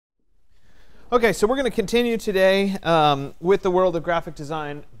Okay, so we're going to continue today with the world of graphic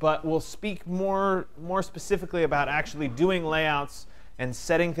design, but we'll speak more specifically about actually doing layouts and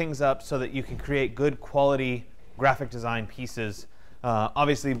setting things up so that you can create good quality graphic design pieces,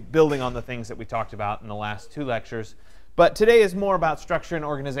 obviously building on the things that we talked about in the last two lectures. But today is more about structure and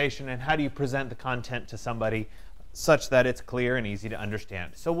organization and how do you present the content to somebody such that it's clear and easy to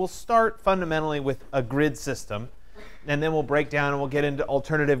understand. So we'll start fundamentally with a grid system, and then we'll break down and we'll get into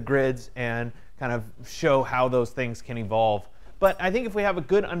alternative grids and kind of show how those things can evolve. But I think if we have a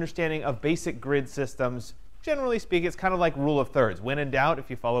good understanding of basic grid systems, generally speaking, it's kind of like rule of thirds. When in doubt, if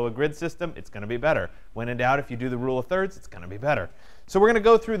you follow a grid system, it's going to be better. When in doubt, if you do the rule of thirds, it's going to be better. So we're going to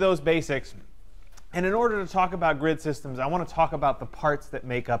go through those basics. And in order to talk about grid systems, I want to talk about the parts that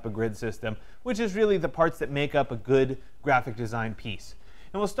make up a grid system, which is really the parts that make up a good graphic design piece.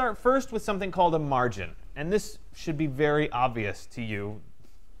 And we'll start first with something called a margin. And this should be very obvious to you.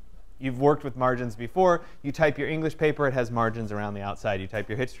 You've worked with margins before. You type your English paper, it has margins around the outside. You type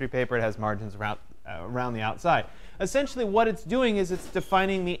your history paper, it has margins around the outside. Essentially, what it's doing is it's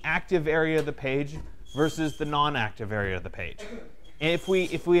defining the active area of the page versus the non-active area of the page. And if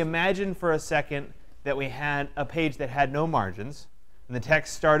we imagine for a second that we had a page that had no margins, and the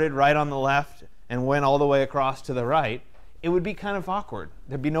text started right on the left and went all the way across to the right, it would be kind of awkward.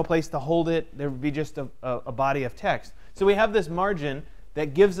 There'd be no place to hold it. There would be just a body of text. So we have this margin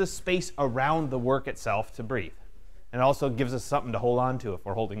that gives us space around the work itself to breathe. And it also gives us something to hold on to if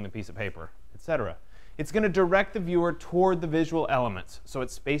we're holding the piece of paper, etc. It's going to direct the viewer toward the visual elements. So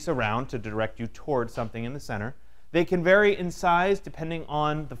it's space around to direct you toward something in the center. They can vary in size depending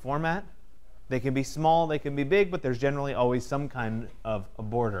on the format. They can be small, they can be big, but there's generally always some kind of a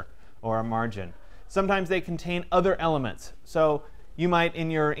border or a margin. Sometimes they contain other elements. So you might,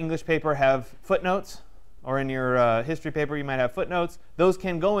 in your English paper, have footnotes, or in your history paper, you might have footnotes. Those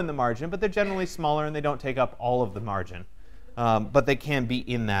can go in the margin, but they're generally smaller and they don't take up all of the margin. But they can be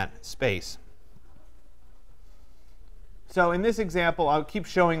in that space. So in this example, I'll keep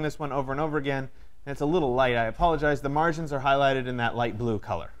showing this one over and over again. And it's a little light. I apologize. The margins are highlighted in that light blue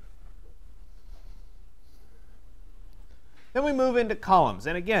color. Then we move into columns.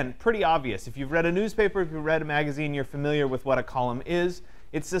 And again, pretty obvious. If you've read a newspaper, if you've read a magazine, you're familiar with what a column is.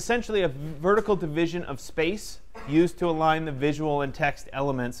 It's essentially a vertical division of space used to align the visual and text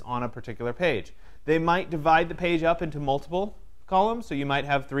elements on a particular page. They might divide the page up into multiple columns. So you might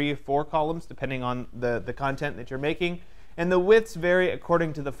have 3 or 4 columns, depending on the content that you're making. And the widths vary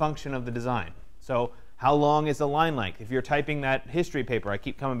according to the function of the design. So how long is the line length? If you're typing that history paper, I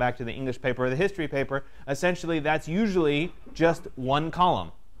keep coming back to the English paper or the history paper, essentially that's usually just one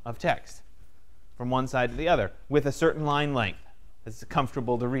column of text from one side to the other with a certain line length that's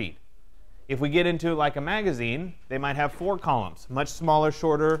comfortable to read. If we get into like a magazine, they might have 4 columns, much smaller,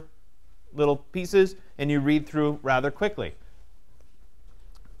 shorter little pieces, and you read through rather quickly.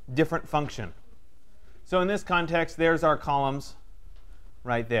 Different function. So in this context, there's our columns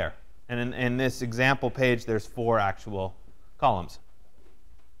right there. And in this example page, there's 4 actual columns.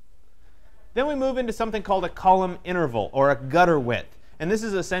 Then we move into something called a column interval, or a gutter width. And this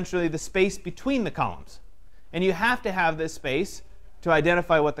is essentially the space between the columns. And you have to have this space to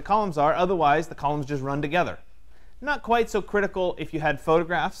identify what the columns are. Otherwise, the columns just run together. Not quite so critical if you had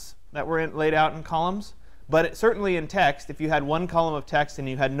photographs that were laid out in columns. But certainly in text, if you had one column of text and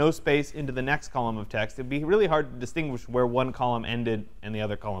you had no space into the next column of text, it would be really hard to distinguish where one column ended and the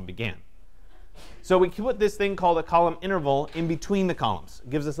other column began. So we put this thing called a column interval in between the columns.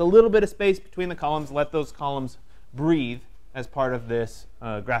 It gives us a little bit of space between the columns, let those columns breathe as part of this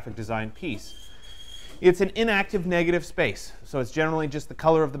graphic design piece. It's an inactive negative space. So it's generally just the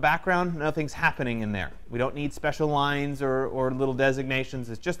color of the background. Nothing's happening in there. We don't need special lines or little designations.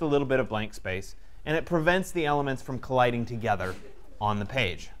 It's just a little bit of blank space. And it prevents the elements from colliding together on the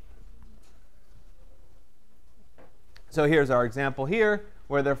page. So here's our example here,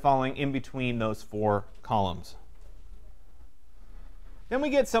 where they're falling in between those 4 columns. Then we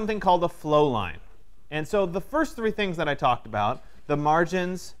get something called a flow line. And so the first 3 things that I talked about, the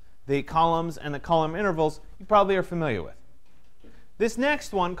margins, the columns, and the column intervals, you probably are familiar with. This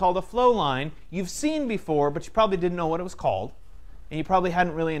next one, called a flow line, you've seen before, but you probably didn't know what it was called. And you probably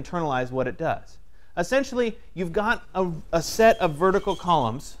hadn't really internalized what it does. Essentially, you've got a set of vertical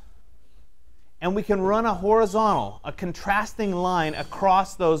columns, and we can run a horizontal, a contrasting line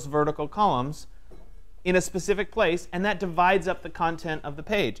across those vertical columns in a specific place, and that divides up the content of the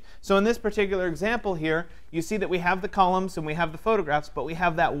page. So in this particular example here, you see that we have the columns and we have the photographs, but we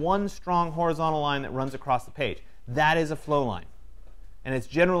have that one strong horizontal line that runs across the page. That is a flow line. And it's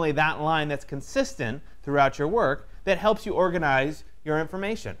generally that line that's consistent throughout your work that helps you organize your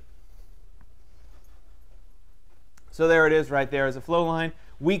information. So there it is right there as a flow line.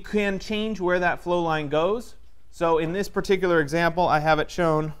 We can change where that flow line goes. So in this particular example, I have it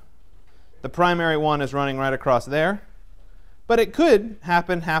shown the primary one is running right across there. But it could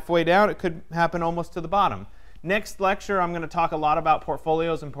happen halfway down. It could happen almost to the bottom. Next lecture, I'm going to talk a lot about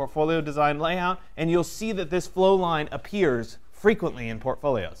portfolios and portfolio design layout. And you'll see that this flow line appears frequently in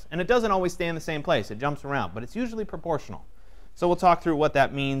portfolios. And it doesn't always stay in the same place. It jumps around. But it's usually proportional. So we'll talk through what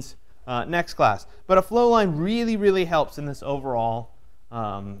that means next class. But a flow line really, really helps in this overall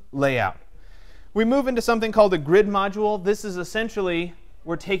layout. We move into something called a grid module. This is essentially,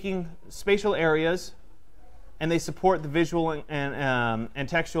 we're taking spatial areas, and they support the visual and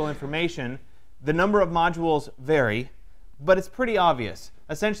textual information. The number of modules vary, but it's pretty obvious.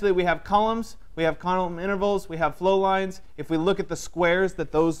 Essentially, we have columns, we have column intervals, we have flow lines. If we look at the squares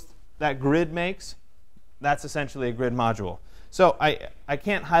that grid makes, that's essentially a grid module. So I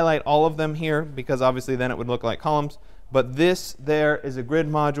can't highlight all of them here because obviously then it would look like columns. But this there is a grid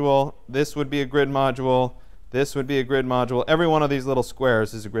module. This would be a grid module. This would be a grid module. Every one of these little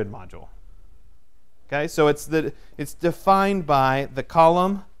squares is a grid module. Okay, so it's defined by the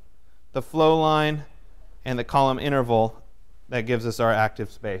column, the flow line, and the column interval that gives us our active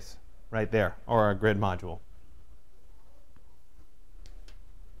space right there, or our grid module.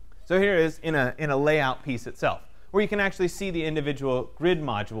 So here it is in a layout piece itself, where you can actually see the individual grid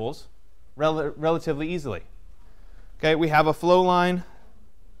modules relatively easily. Okay, we have a flow line.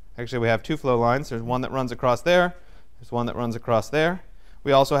 Actually, we have two flow lines. There's one that runs across there. There's one that runs across there.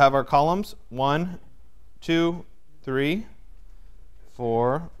 We also have our columns. 1, 2, 3,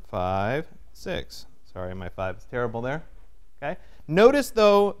 4, 5, 6. Sorry, my 5 is terrible there. Okay. Notice,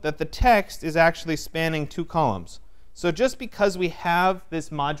 though, that the text is actually spanning 2 columns. So just because we have this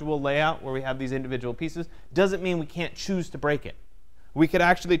module layout where we have these individual pieces doesn't mean we can't choose to break it. We could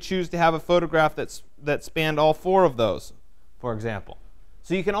actually choose to have a photograph that spanned all 4 of those, for example.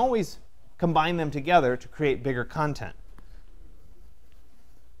 So you can always combine them together to create bigger content.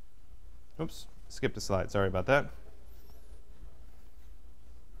 Oops, skipped a slide. Sorry about that.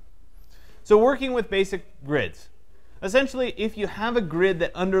 So working with basic grids. Essentially, if you have a grid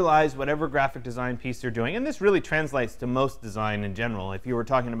that underlies whatever graphic design piece you're doing, and this really translates to most design in general. If you were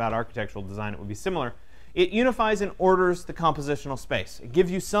talking about architectural design, it would be similar. It unifies and orders the compositional space. It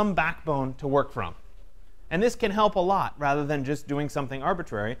gives you some backbone to work from. And this can help a lot rather than just doing something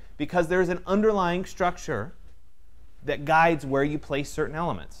arbitrary, because there's an underlying structure that guides where you place certain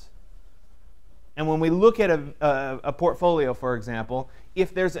elements. And when we look at a portfolio, for example,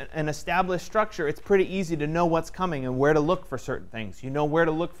 if there's an established structure, it's pretty easy to know what's coming and where to look for certain things. You know where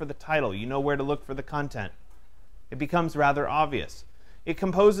to look for the title. You know where to look for the content. It becomes rather obvious. It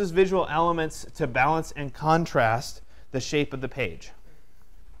composes visual elements to balance and contrast the shape of the page.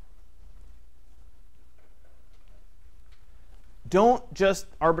 Don't just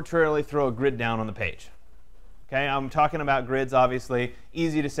arbitrarily throw a grid down on the page. Okay, I'm talking about grids, obviously.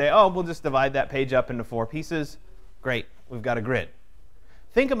 Easy to say, oh, we'll just divide that page up into 4 pieces. Great, we've got a grid.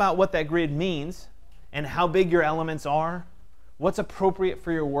 Think about what that grid means and how big your elements are. What's appropriate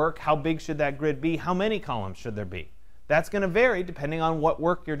for your work? How big should that grid be? How many columns should there be? That's going to vary depending on what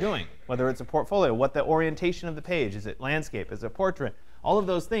work you're doing, whether it's a portfolio, what the orientation of the page, is it landscape, is it portrait? All of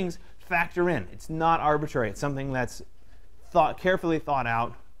those things factor in. It's not arbitrary. It's something that's carefully thought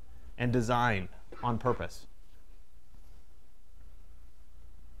out and designed on purpose.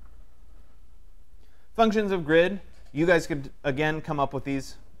 Functions of grid. You guys could, again, come up with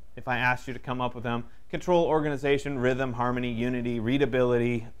these if I asked you to come up with them. Control, organization, rhythm, harmony, unity,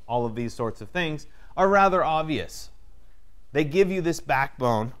 readability, all of these sorts of things are rather obvious. They give you this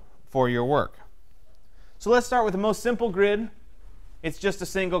backbone for your work. So let's start with the most simple grid. It's just a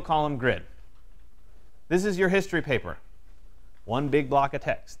single column grid. This is your history paper. One big block of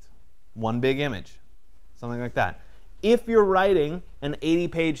text, one big image, something like that. If you're writing an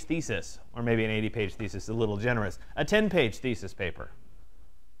 80-page thesis, or maybe an 80-page thesis is a little generous, a 10-page thesis paper,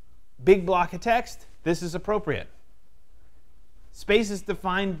 big block of text, this is appropriate. Space is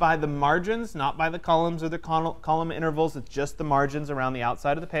defined by the margins, not by the columns or the column intervals. It's just the margins around the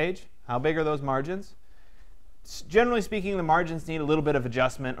outside of the page. How big are those margins? Generally speaking, the margins need a little bit of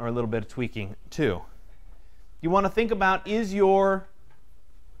adjustment or a little bit of tweaking too. You want to think about, is your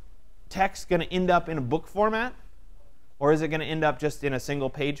text going to end up in a book format? Or is it going to end up just in a single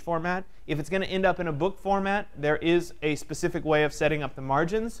page format? If it's going to end up in a book format, there is a specific way of setting up the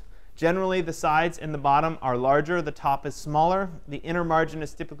margins. Generally, the sides and the bottom are larger. The top is smaller. The inner margin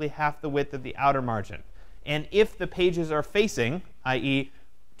is typically half the width of the outer margin. And if the pages are facing, i.e.,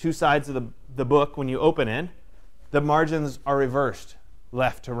 2 sides of the book when you open it, the margins are reversed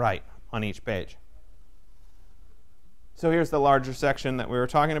left to right on each page. So here's the larger section that we were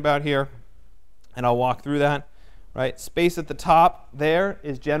talking about here, and I'll walk through that. Right? Space at the top there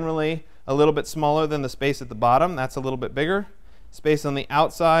is generally a little bit smaller than the space at the bottom. That's a little bit bigger. Space on the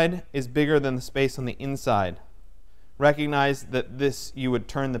outside is bigger than the space on the inside. Recognize that this, you would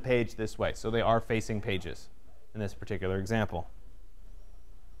turn the page this way. So they are facing pages in this particular example.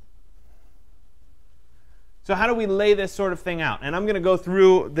 So how do we lay this sort of thing out? And I'm going to go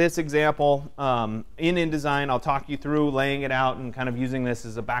through this example in InDesign. I'll talk you through laying it out and kind of using this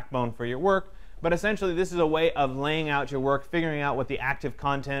as a backbone for your work. But essentially, this is a way of laying out your work, figuring out what the active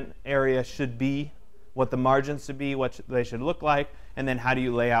content area should be, what the margins should be, what they should look like, and then how do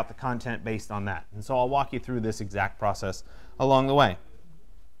you lay out the content based on that. And so I'll walk you through this exact process along the way.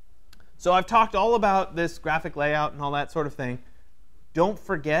 So I've talked all about this graphic layout and all that sort of thing. Don't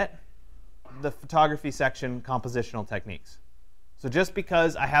forget the photography section compositional techniques. So just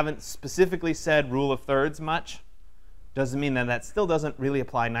because I haven't specifically said rule of thirds much doesn't mean that that still doesn't really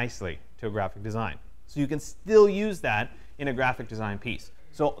apply nicely to a graphic design. So you can still use that in a graphic design piece.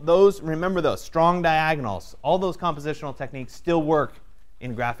 So those, remember those, strong diagonals, all those compositional techniques still work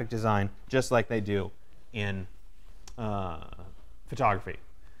in graphic design just like they do in photography.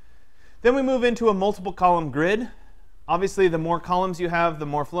 Then we move into a multiple column grid. Obviously, the more columns you have, the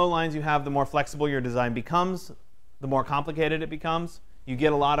more flow lines you have, the more flexible your design becomes, the more complicated it becomes. You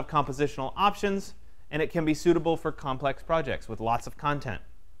get a lot of compositional options, and it can be suitable for complex projects with lots of content.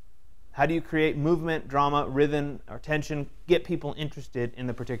 How do you create movement, drama, rhythm, or tension, get people interested in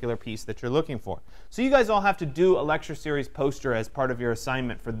the particular piece that you're looking for? So you guys all have to do a lecture series poster as part of your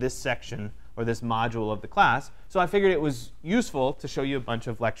assignment for this section or this module of the class. So I figured it was useful to show you a bunch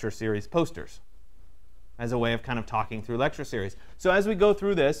of lecture series posters as a way of kind of talking through lecture series. So as we go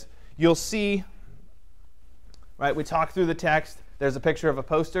through this, you'll see, right, we talk through the text. There's a picture of a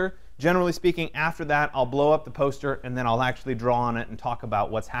poster. Generally speaking, after that, I'll blow up the poster, and then I'll actually draw on it and talk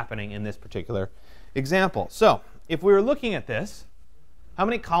about what's happening in this particular example. So if we were looking at this, how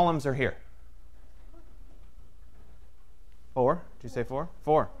many columns are here? 4? Did you say 4?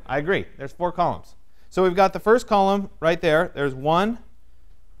 4. I agree. There's 4 columns. So we've got the first column right there. There's 1,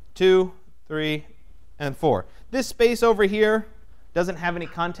 2, 3, and 4. This space over here doesn't have any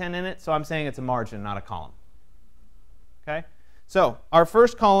content in it, so I'm saying it's a margin, not a column. Okay? So our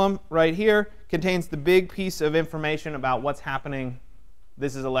first column right here contains the big piece of information about what's happening.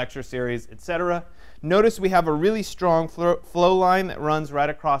 This is a lecture series, etc. Notice we have a really strong flow line that runs right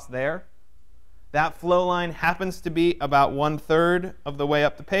across there. That flow line happens to be about 1/3 of the way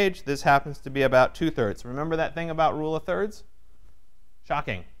up the page. This happens to be about 2/3. Remember that thing about rule of thirds?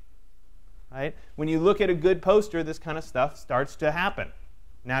 Shocking. Right? When you look at a good poster, this kind of stuff starts to happen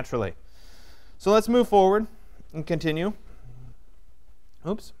naturally. So let's move forward and continue.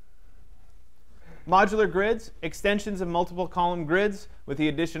 Oops. Modular grids, extensions of multiple column grids with the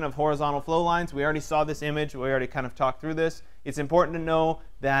addition of horizontal flow lines. We already saw this image. We already kind of talked through this. It's important to know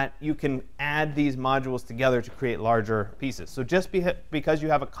that you can add these modules together to create larger pieces. So just because you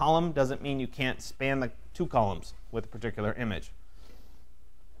have a column doesn't mean you can't span the 2 columns with a particular image.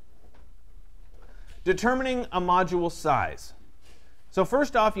 Determining a module size. So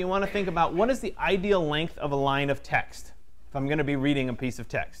first off, you want to think about what is the ideal length of a line of text if I'm going to be reading a piece of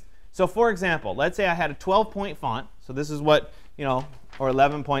text. So for example, let's say I had a 12-point font. So this is what, or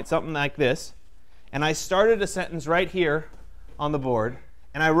 11 point, something like this. And I started a sentence right here on the board.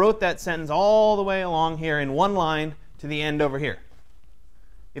 And I wrote that sentence all the way along here in one line to the end over here.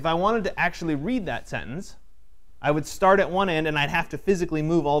 If I wanted to actually read that sentence, I would start at one end and I'd have to physically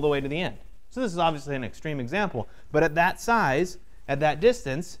move all the way to the end. So this is obviously an extreme example. But at that size, at that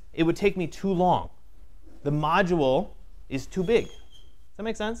distance, it would take me too long. The module is too big. Does that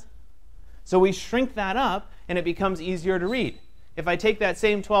make sense? So we shrink that up, and it becomes easier to read. If I take that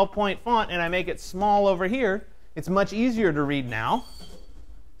same 12-point font and I make it small over here, it's much easier to read now,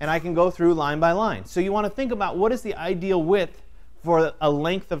 and I can go through line by line. So you want to think about what is the ideal width for a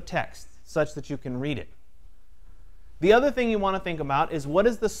length of text such that you can read it. The other thing you want to think about is what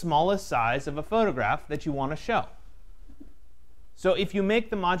is the smallest size of a photograph that you want to show. So if you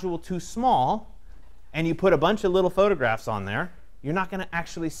make the module too small and you put a bunch of little photographs on there, you're not going to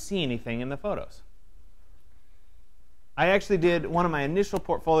actually see anything in the photos. I actually did one of my initial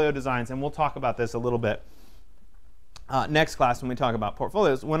portfolio designs, and we'll talk about this a little bit next class when we talk about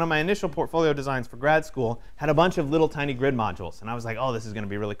portfolios. One of my initial portfolio designs for grad school had a bunch of little tiny grid modules. And I was like, oh, this is going to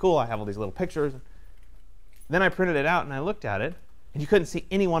be really cool. I have all these little pictures. Then I printed it out and I looked at it, and you couldn't see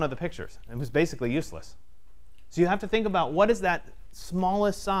any one of the pictures. It was basically useless. So you have to think about what is that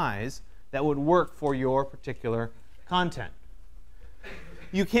smallest size that would work for your particular content.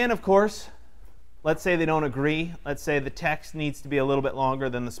 You can, of course, let's say they don't agree. Let's say the text needs to be a little bit longer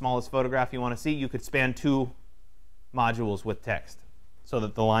than the smallest photograph you want to see. You could span 2 modules with text so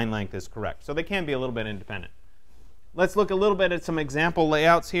that the line length is correct. So they can be a little bit independent. Let's look a little bit at some example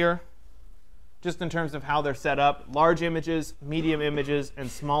layouts here, just in terms of how they're set up. Large images, medium images, and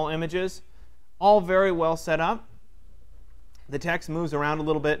small images, all very well set up. The text moves around a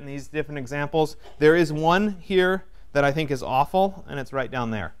little bit in these different examples. There is one here that I think is awful, and it's right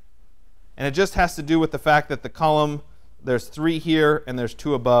down there. And it just has to do with the fact that the column, there's 3 here and there's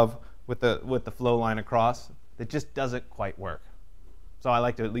 2 above with the flow line across. It just doesn't quite work. So I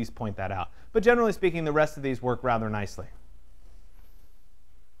like to at least point that out. But generally speaking, the rest of these work rather nicely.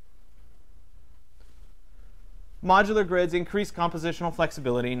 Modular grids increase compositional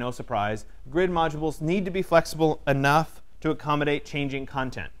flexibility, no surprise. Grid modules need to be flexible enough to accommodate changing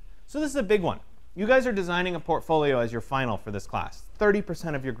content. So this is a big one. You guys are designing a portfolio as your final for this class.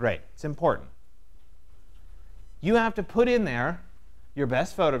 30% of your grade. It's important. You have to put in there your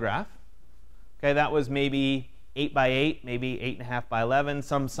best photograph. Okay, that was maybe 8 by 8, maybe 8.5 by 11,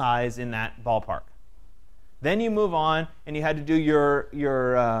 some size in that ballpark. Then you move on, and you had to do your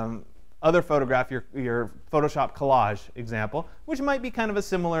other photograph, your Photoshop collage example, which might be kind of a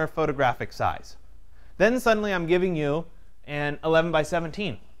similar photographic size. Then suddenly I'm giving you an 11 by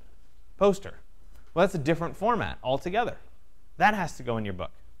 17 poster. Well, that's a different format altogether. That has to go in your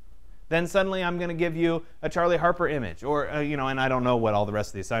book. Then suddenly I'm going to give you a Charlie Harper image, or and I don't know what all the rest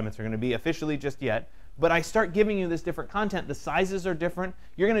of the assignments are going to be officially just yet. But I start giving you this different content. The sizes are different.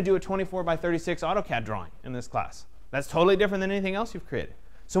 You're going to do a 24 by 36 AutoCAD drawing in this class. That's totally different than anything else you've created.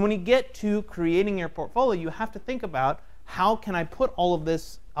 So when you get to creating your portfolio, you have to think about, how can I put all of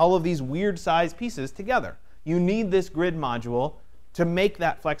these weird size pieces together? You need this grid module to make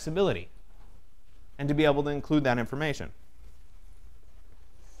that flexibility and to be able to include that information.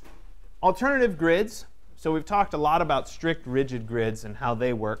 Alternative grids. So we've talked a lot about strict rigid grids and how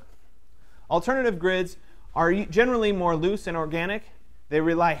they work. Alternative grids are generally more loose and organic. They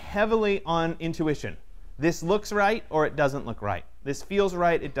rely heavily on intuition. This looks right or it doesn't look right. This feels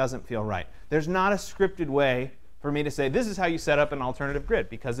right, it doesn't feel right. There's not a scripted way for me to say, this is how you set up an alternative grid,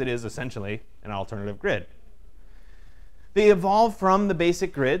 because it is essentially an alternative grid. They evolve from the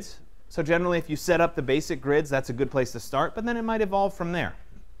basic grids. So generally, if you set up the basic grids, that's a good place to start, but then it might evolve from there.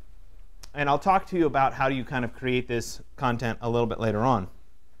 And I'll talk to you about how you kind of create this content a little bit later on.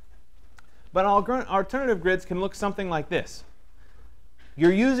 But alternative grids can look something like this.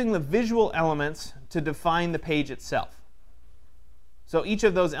 You're using the visual elements to define the page itself. So each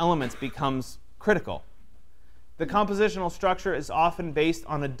of those elements becomes critical. The compositional structure is often based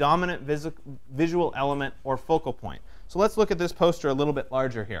on a dominant visual element or focal point. So let's look at this poster a little bit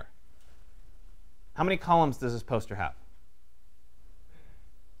larger here. How many columns does this poster have?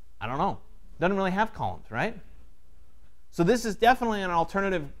 I don't know. It doesn't really have columns, right? So this is definitely an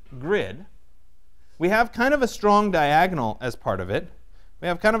alternative grid. We have kind of a strong diagonal as part of it. We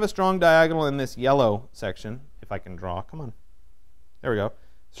have kind of a strong diagonal in this yellow section, if I can draw. Come on. There we go.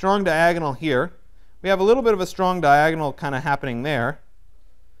 Strong diagonal here. We have a little bit of a strong diagonal kind of happening there.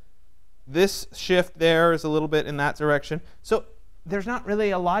 This shift there is a little bit in that direction. So there's not really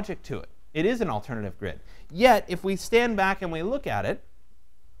a logic to it. It is an alternative grid. Yet, if we stand back and we look at it,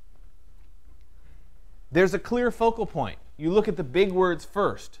 there's a clear focal point. You look at the big words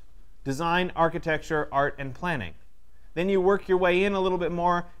first: design, architecture, art, and planning. Then you work your way in a little bit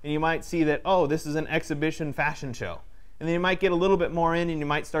more, and you might see that, oh, this is an exhibition fashion show. And then you might get a little bit more in, and you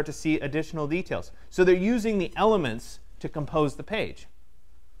might start to see additional details. So they're using the elements to compose the page.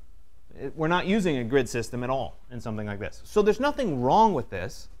 We're not using a grid system at all in something like this. So there's nothing wrong with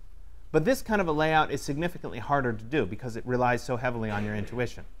this, but this kind of a layout is significantly harder to do because it relies so heavily on your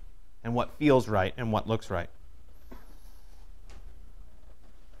intuition and what feels right and what looks right.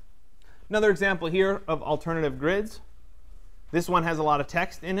 Another example here of alternative grids. This one has a lot of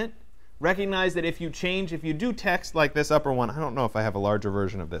text in it. Recognize that if you do text like this upper one, I don't know if I have a larger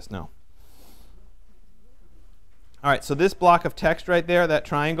version of this, no. All right, so this block of text right there, that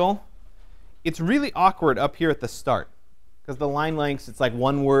triangle, it's really awkward up here at the start because the line lengths, it's like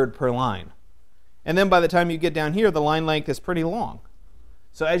 1 word per line. And then by the time you get down here, the line length is pretty long.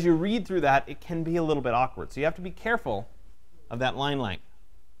 So as you read through that, it can be a little bit awkward. So you have to be careful of that line length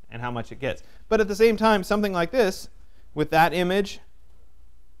and how much it gets. But at the same time, something like this, with that image,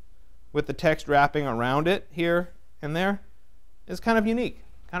 with the text wrapping around it here and there, is kind of unique,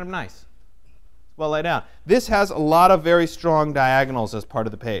 kind of nice. It's well laid out. This has a lot of very strong diagonals as part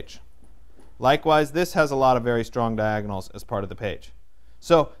of the page. Likewise, this has a lot of very strong diagonals as part of the page.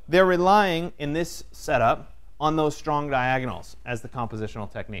 So they're relying, in this setup, on those strong diagonals as the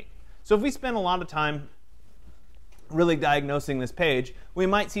compositional technique. So if we spend a lot of time really diagnosing this page, we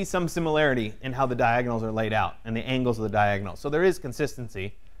might see some similarity in how the diagonals are laid out and the angles of the diagonals. So there is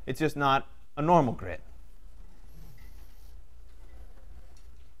consistency. It's just not a normal grid.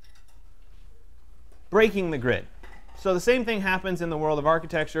 Breaking the grid. So the same thing happens in the world of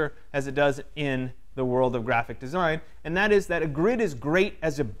architecture as it does in the world of graphic design, and that is that a grid is great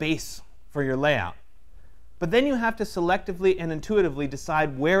as a base for your layout. But then you have to selectively and intuitively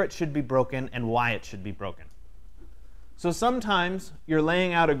decide where it should be broken and why it should be broken. So sometimes you're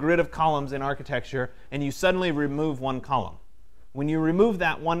laying out a grid of columns in architecture and you suddenly remove one column. When you remove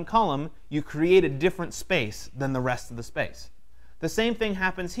that one column, you create a different space than the rest of the space. The same thing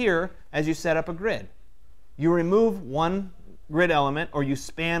happens here as you set up a grid. You remove one grid element, or you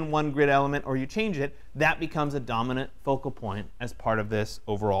span one grid element, or you change it, that becomes a dominant focal point as part of this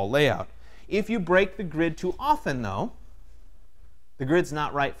overall layout. If you break the grid too often, though, the grid's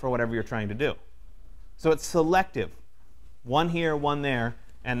not right for whatever you're trying to do. So it's selective. One here, one there,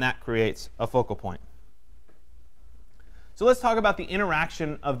 and that creates a focal point. So let's talk about the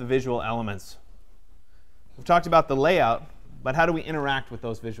interaction of the visual elements. We've talked about the layout, but how do we interact with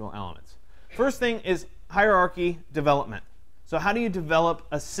those visual elements? First thing is hierarchy development. So how do you develop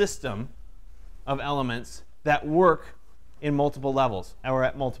a system of elements that work in multiple levels or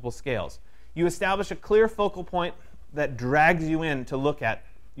at multiple scales? You establish a clear focal point that drags you in to look at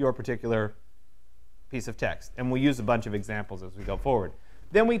your particular piece of text. And we'll use a bunch of examples as we go forward.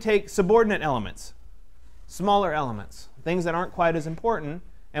 Then we take subordinate elements, smaller elements, things that aren't quite as important,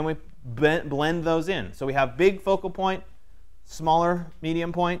 and we blend those in. So we have big focal point, smaller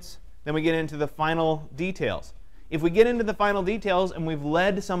medium points, then we get into the final details. If we get into the final details and we've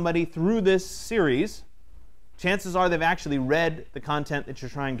led somebody through this series, chances are they've actually read the content that you're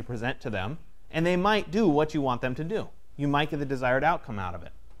trying to present to them, and they might do what you want them to do. You might get the desired outcome out of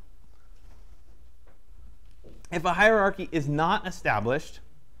it. If a hierarchy is not established,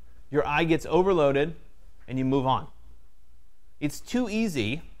 your eye gets overloaded and you move on. It's too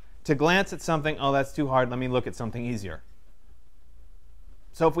easy to glance at something, oh, that's too hard, let me look at something easier.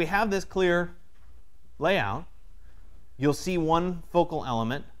 So if we have this clear layout, you'll see one focal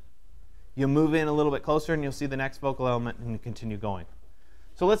element, you'll move in a little bit closer and you'll see the next focal element and you continue going.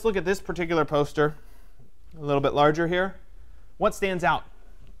 So let's look at this particular poster, a little bit larger here. What stands out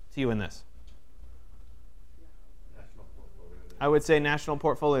to you in this? I would say National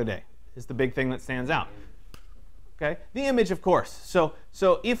Portfolio Day is the big thing that stands out. Okay? The image, of course. So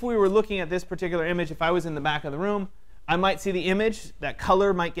if we were looking at this particular image, if I was in the back of the room, I might see the image. That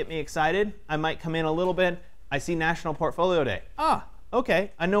color might get me excited. I might come in a little bit. I see National Portfolio Day. Ah,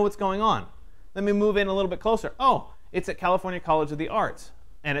 OK, I know what's going on. Let me move in a little bit closer. Oh, it's at California College of the Arts,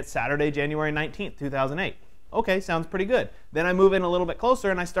 and it's Saturday, January 19th, 2008. OK, sounds pretty good. Then I move in a little bit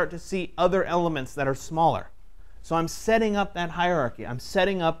closer, and I start to see other elements that are smaller. So I'm setting up that hierarchy. I'm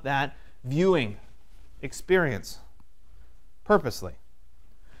setting up that viewing experience purposely.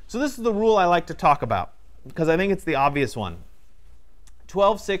 So this is the rule I like to talk about, because I think it's the obvious one.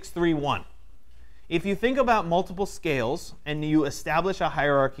 12-6-3-1. If you think about multiple scales and you establish a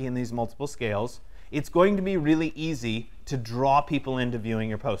hierarchy in these multiple scales, it's going to be really easy to draw people into viewing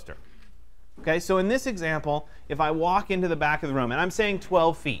your poster. Okay, so in this example, if I walk into the back of the room, and I'm saying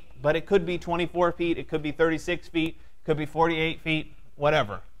 12 feet, but it could be 24 feet, it could be 36 feet, it could be 48 feet,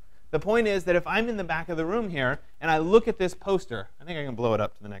 whatever. The point is that if I'm in the back of the room here and I look at this poster, I think I can blow it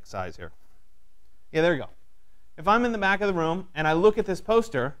up to the next size here. Yeah, there you go. If I'm in the back of the room and I look at this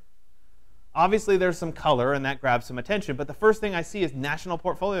poster, obviously there's some color and that grabs some attention, but the first thing I see is National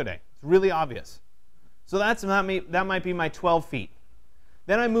Portfolio Day. It's really obvious. So that might be my 12 feet.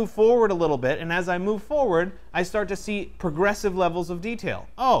 Then I move forward a little bit, and as I move forward, I start to see progressive levels of detail.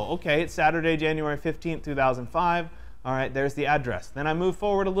 Oh, OK, it's Saturday, January 15th, 2005. All right, there's the address. Then I move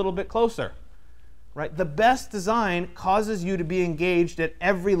forward a little bit closer. Right? The best design causes you to be engaged at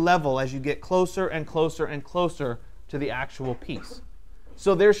every level as you get closer and closer and closer to the actual piece.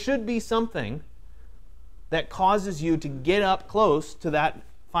 So there should be something that causes you to get up close to that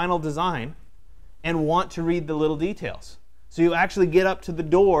final design and want to read the little details. So you actually get up to the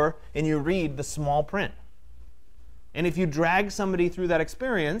door and you read the small print. And if you drag somebody through that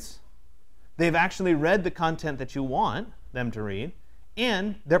experience, they've actually read the content that you want them to read,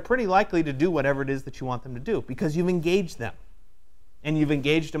 and they're pretty likely to do whatever it is that you want them to do because you've engaged them. And you've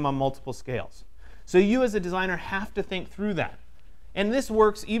engaged them on multiple scales. So you as a designer have to think through that. And this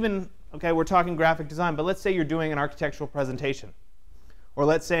works even, OK, we're talking graphic design, but let's say you're doing an architectural presentation. Or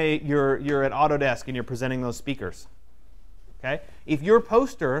let's say you're at Autodesk and you're presenting those speakers. Okay? If your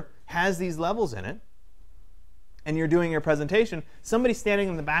poster has these levels in it, and you're doing your presentation, somebody standing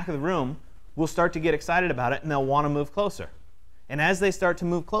in the back of the room will start to get excited about it, and they'll want to move closer. And as they start to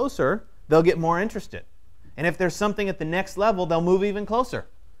move closer, they'll get more interested. And if there's something at the next level, they'll move even closer,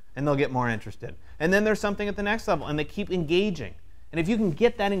 and they'll get more interested. And then there's something at the next level, and they keep engaging. And if you can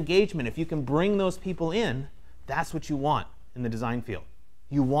get that engagement, if you can bring those people in, that's what you want in the design field.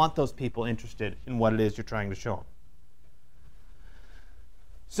 You want those people interested in what it is you're trying to show them.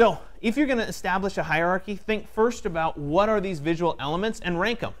 So if you're going to establish a hierarchy, think first about what are these visual elements and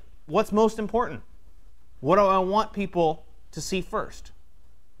rank them. What's most important? What do I want people to see first?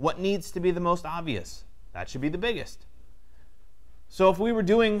 What needs to be the most obvious? That should be the biggest. So if we were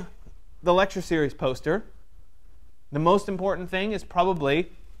doing the lecture series poster, the most important thing is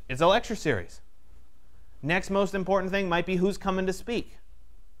probably it's a lecture series. Next most important thing might be who's coming to speak.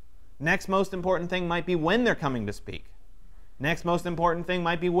 Next most important thing might be when they're coming to speak. Next most important thing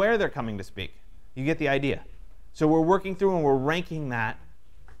might be where they're coming to speak. You get the idea. So we're working through and we're ranking that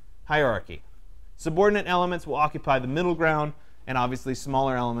hierarchy. Subordinate elements will occupy the middle ground, and obviously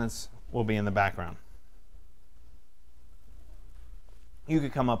smaller elements will be in the background. You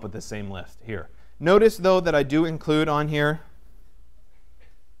could come up with the same list here. Notice, though, that I do include on here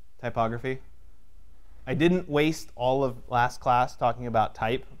typography. I didn't waste all of last class talking about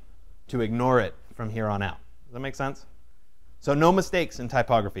type to ignore it from here on out. Does that make sense? So no mistakes in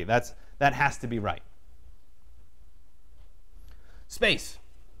typography. That has to be right. Space.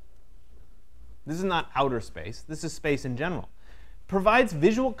 This is not outer space. This is space in general. Provides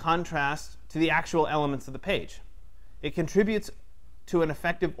visual contrast to the actual elements of the page. It contributes to an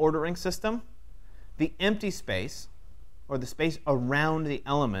effective ordering system. The empty space, or the space around the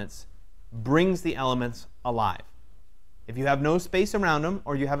elements, brings the elements alive. If you have no space around them,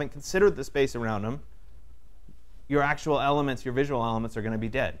 or you haven't considered the space around them, your actual elements, your visual elements, are going to be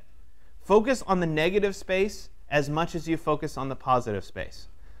dead. Focus on the negative space as much as you focus on the positive space.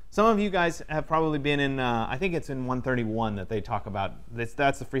 Some of you guys have probably been in, I think it's in 131 that they talk about,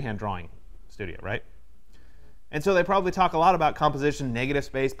 that's the freehand drawing studio, right? And so they probably talk a lot about composition, negative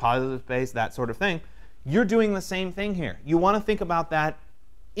space, positive space, that sort of thing. You're doing the same thing here. You want to think about that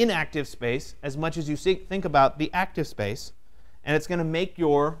inactive space as much as you think about the active space, and it's going to make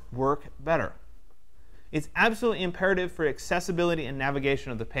your work better. It's absolutely imperative for accessibility and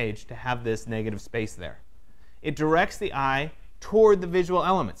navigation of the page to have this negative space there. It directs the eye toward the visual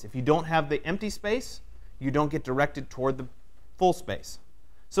elements. If you don't have the empty space, you don't get directed toward the full space.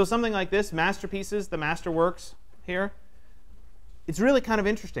 So something like this, masterpieces, the masterworks here, it's really kind of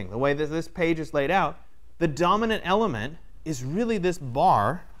interesting the way that this page is laid out. The dominant element is really this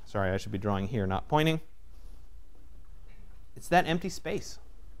bar. Sorry, I should be drawing here, not pointing. It's that empty space.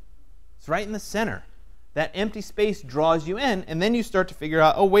 It's right in the center. That empty space draws you in, and then you start to figure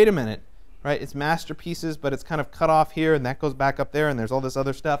out, oh, wait a minute, right? It's masterpieces, but it's kind of cut off here, and that goes back up there, and there's all this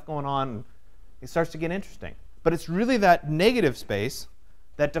other stuff going on. And it starts to get interesting. But it's really that negative space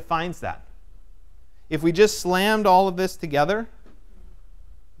that defines that. If we just slammed all of this together,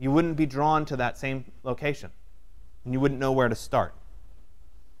 you wouldn't be drawn to that same location, and you wouldn't know where to start.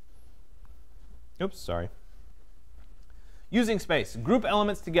 Oops, sorry. Using space. Group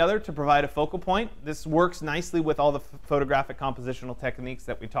elements together to provide a focal point. This works nicely with all the photographic compositional techniques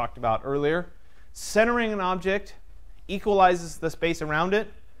that we talked about earlier. Centering an object equalizes the space around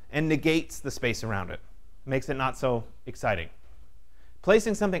it and negates the space around it. Makes it not so exciting.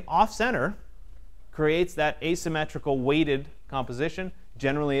 Placing something off-center creates that asymmetrical weighted composition,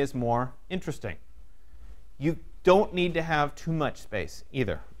 generally is more interesting. You don't need to have too much space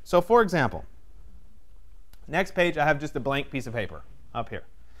either. So for example, next page, I have just a blank piece of paper up here.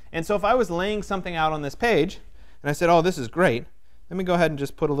 And so if I was laying something out on this page, and I said, oh, this is great, let me go ahead and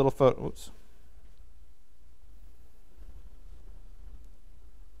just put a little photo. Oops.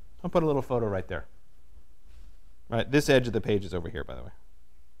 I'll put a little photo right there. Right, this edge of the page is over here, by the way.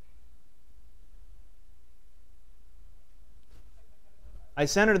 I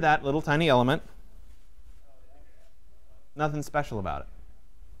centered that little tiny element. Nothing special about it.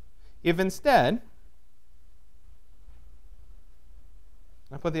 If instead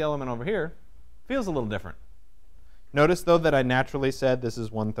I put the element over here, feels a little different. Notice, though, that I naturally said this is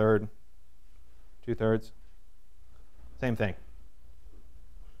 1/3, 2/3. Same thing.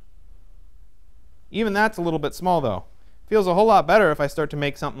 Even that's a little bit small, though. Feels a whole lot better if I start to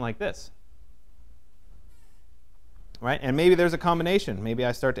make something like this. Right? And maybe there's a combination. Maybe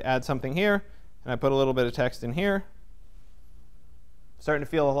I start to add something here, and I put a little bit of text in here. Starting to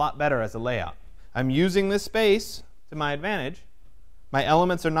feel a lot better as a layout. I'm using this space to my advantage. My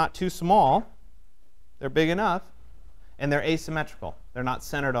elements are not too small. They're big enough. And they're asymmetrical. They're not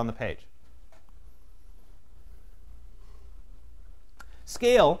centered on the page.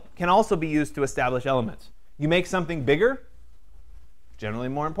 Scale can also be used to establish elements. You make something bigger, generally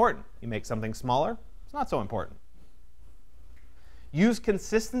more important. You make something smaller, it's not so important. Use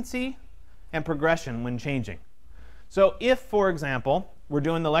consistency and progression when changing. So if, for example, we're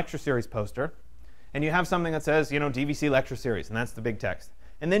doing the lecture series poster, and you have something that says, DVC lecture series, and that's the big text.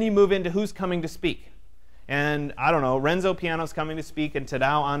 And then you move into who's coming to speak. And I don't know, Renzo Piano's coming to speak, and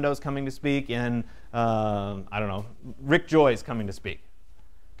Tadao Ando's coming to speak, and I don't know, Rick Joy's coming to speak.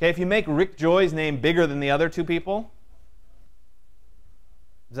 Okay, if you make Rick Joy's name bigger than the other two people,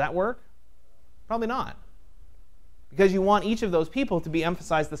 does that work? Probably not. Because you want each of those people to be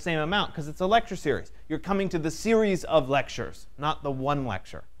emphasized the same amount, because it's a lecture series. You're coming to the series of lectures, not the one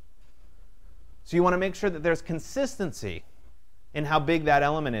lecture. So you want to make sure that there's consistency in how big that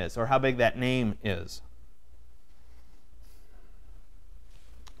element is, or how big that name is.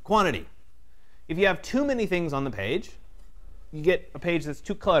 Quantity. If you have too many things on the page, you get a page that's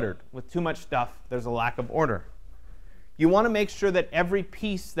too cluttered with too much stuff. There's a lack of order. You want to make sure that every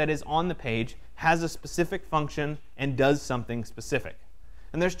piece that is on the page has a specific function and does something specific.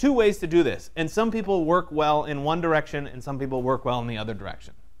 And there's two ways to do this. And some people work well in one direction, and some people work well in the other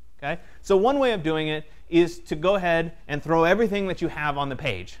direction. Okay? So one way of doing it is to go ahead and throw everything that you have on the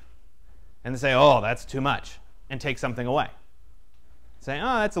page and say, oh, that's too much, and take something away. Say,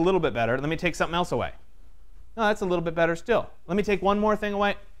 oh, that's a little bit better. Let me take something else away. No, that's a little bit better still. Let me take one more thing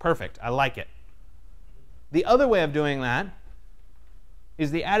away. Perfect. I like it. The other way of doing that is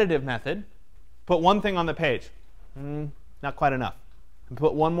the additive method. Put one thing on the page. Not quite enough. And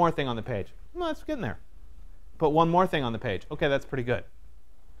put one more thing on the page. No, that's getting there. Put one more thing on the page. OK, that's pretty good.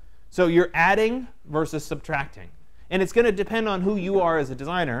 So you're adding versus subtracting. And it's going to depend on who you are as a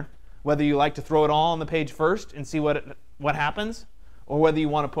designer, whether you like to throw it all on the page first and see what happens, or whether you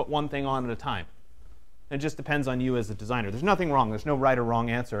want to put one thing on at a time. It just depends on you as a designer. There's nothing wrong. There's no right or wrong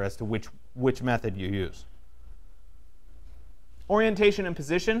answer as to which method you use. Orientation and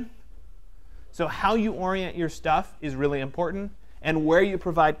position. So how you orient your stuff is really important, and where you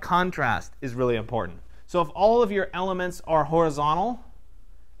provide contrast is really important. So if all of your elements are horizontal,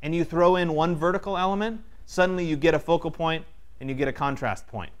 and you throw in one vertical element, suddenly you get a focal point and you get a contrast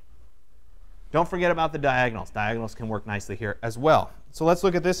point. Don't forget about the diagonals. Diagonals can work nicely here as well. So let's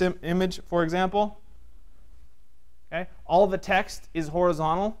look at this image, for example. Okay? All the text is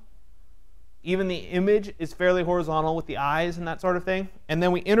horizontal. Even the image is fairly horizontal with the eyes and that sort of thing. And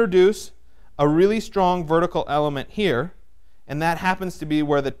then we introduce a really strong vertical element here, and that happens to be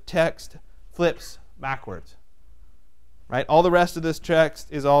where the text flips backwards. Right? All the rest of this text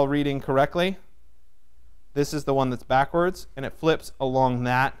is all reading correctly. This is the one that's backwards, and it flips along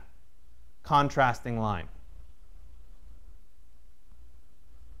that contrasting line.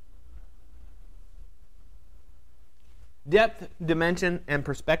 Depth, dimension, and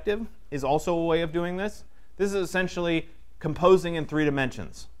perspective is also a way of doing this. This is essentially composing in 3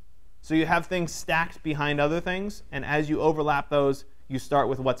 dimensions. So you have things stacked behind other things, and as you overlap those, you start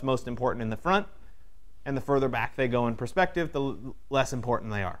with what's most important in the front, and the further back they go in perspective, the less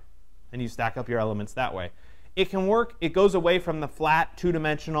important they are. And you stack up your elements that way. It can work. It goes away from the flat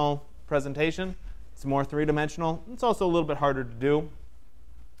 2-dimensional presentation. It's more 3-dimensional. It's also a little bit harder to do.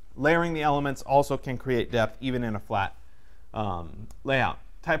 Layering the elements also can create depth, even in a flat layout.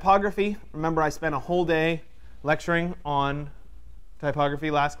 Typography. Remember, I spent a whole day lecturing on typography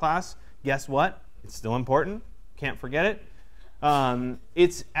last class. Guess what? It's still important. Can't forget it.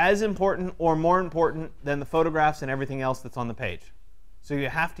 It's as important or more important than the photographs and everything else that's on the page. So you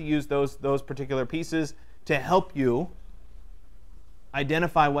have to use those particular pieces to help you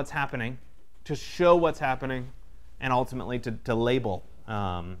identify what's happening, to show what's happening, and ultimately to label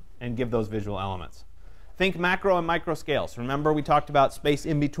and give those visual elements. Think macro and micro scales. Remember, we talked about space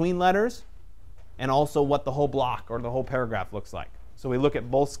in between letters and also what the whole block or the whole paragraph looks like. So we look at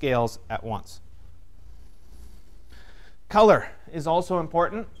both scales at once. Color is also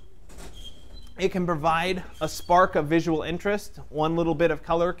important. It can provide a spark of visual interest. One little bit of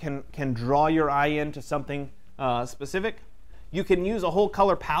color can draw your eye into something specific. You can use a whole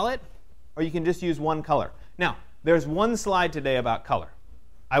color palette, or you can just use one color. Now, there's one slide today about color.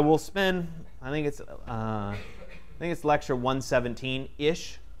 I will spend, I think it's lecture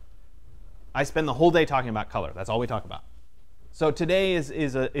 117-ish. I spend the whole day talking about color. That's all we talk about. So today is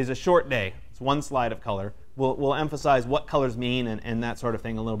a short day. It's one slide of color. We'll emphasize what colors mean and that sort of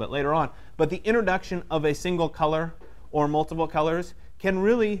thing a little bit later on. But the introduction of a single color or multiple colors can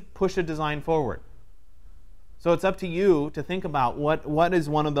really push a design forward. So it's up to you to think about what is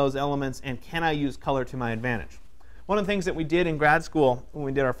one of those elements, and can I use color to my advantage? One of the things that we did in grad school when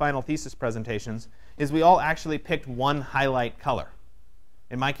we did our final thesis presentations is we all actually picked one highlight color.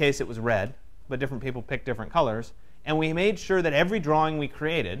 In my case, it was red, but different people picked different colors. And we made sure that every drawing we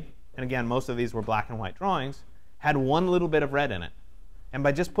created, and again, most of these were black and white drawings, had one little bit of red in it. And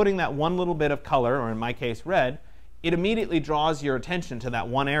by just putting that one little bit of color, or in my case, red, it immediately draws your attention to that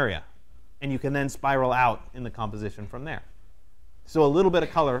one area. And you can then spiral out in the composition from there. So a little bit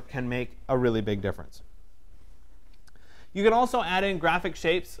of color can make a really big difference. You can also add in graphic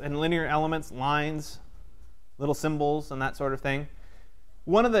shapes and linear elements, lines, little symbols, and that sort of thing.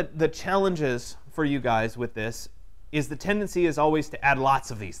 One of the challenges for you guys with this is the tendency is always to add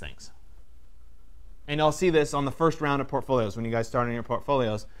lots of these things. And you'll see this on the first round of portfolios when you guys start on your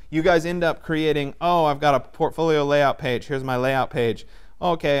portfolios. You guys end up creating, oh, I've got a portfolio layout page. Here's my layout page.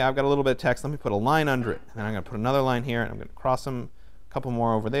 Okay, I've got a little bit of text. Let me put a line under it. And then I'm going to put another line here, and I'm going to cross them, a couple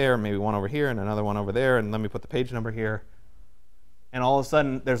more over there, maybe one over here, and another one over there, and let me put the page number here. And all of a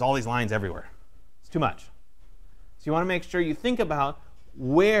sudden, there's all these lines everywhere. It's too much. So you want to make sure you think about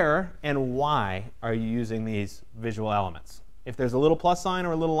where and why are you using these visual elements. If there's a little plus sign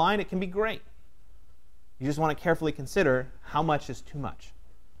or a little line, it can be great. You just want to carefully consider how much is too much.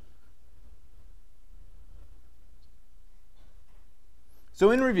 So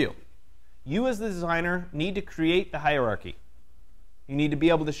in review, you as the designer need to create the hierarchy. You need to be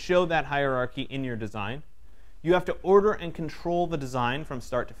able to show that hierarchy in your design. You have to order and control the design from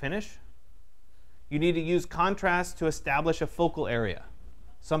start to finish. You need to use contrast to establish a focal area,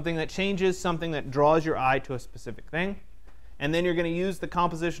 something that changes, something that draws your eye to a specific thing. And then you're going to use the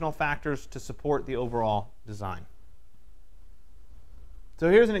compositional factors to support the overall design. So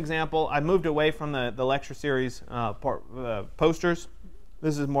here's an example. I moved away from the lecture series posters.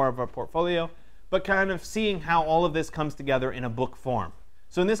 This is more of a portfolio, but kind of seeing how all of this comes together in a book form.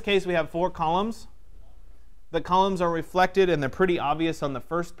 So in this case, we have 4 columns. The columns are reflected, and they're pretty obvious on the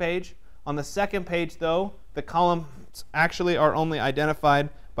first page. On the second page, though, the columns actually are only identified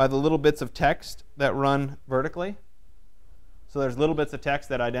by the little bits of text that run vertically. So there's little bits of text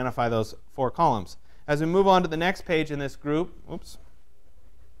that identify those 4 columns. As we move on to the next page in this group,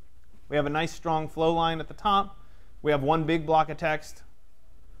 we have a nice strong flow line at the top. We have one big block of text,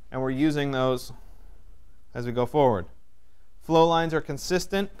 and we're using those as we go forward. Flow lines are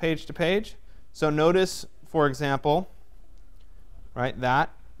consistent page to page. So notice, for example, right, that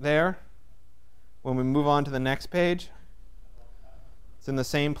there. When we move on to the next page, it's in the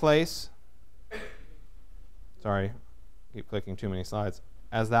same place. Sorry. Keep clicking too many slides,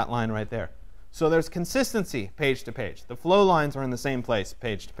 as that line right there. So there's consistency page to page. The flow lines are in the same place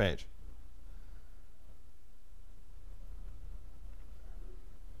page to page.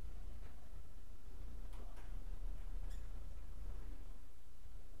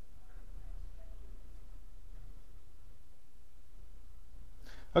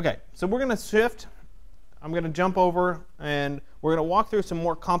 Okay, so we're going to shift. I'm going to jump over, and we're going to walk through some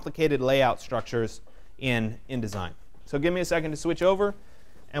more complicated layout structures in InDesign. So give me a second to switch over,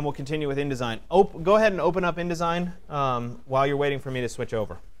 and we'll continue with InDesign. Go ahead and open up InDesign while you're waiting for me to switch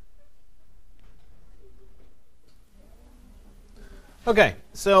over. OK,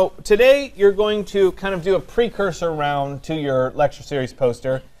 so today you're going to kind of do a precursor round to your lecture series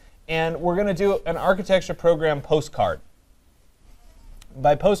poster, and we're going to do an architecture program postcard.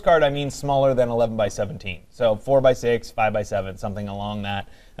 By postcard, I mean smaller than 11 by 17. So 4 by 6, 5 by 7, something along that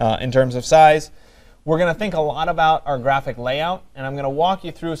in terms of size. We're going to think a lot about our graphic layout, and I'm going to walk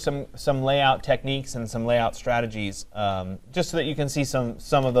you through some layout techniques and some layout strategies, just so that you can see some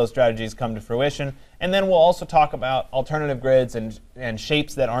of those strategies come to fruition. And then we'll also talk about alternative grids and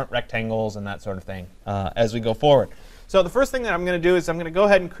shapes that aren't rectangles and that sort of thing as we go forward. So the first thing that I'm going to do is I'm going to go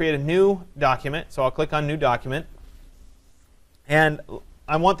ahead and create a new document. So I'll click on New Document. And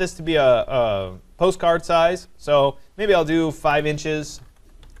I want this to be a postcard size. So maybe I'll do 5 inches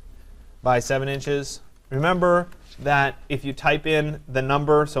by 7 inches. Remember that if you type in the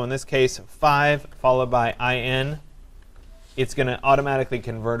number, so in this case 5 followed by IN, it's going to automatically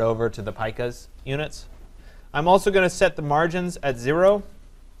convert over to the picas units. I'm also going to set the margins at 0,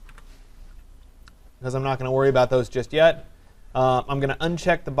 because I'm not going to worry about those just yet. I'm going to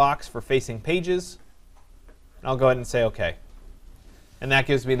uncheck the box for facing pages. And I'll go ahead and say OK. And that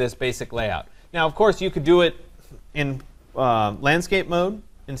gives me this basic layout. Now, of course, you could do it in landscape mode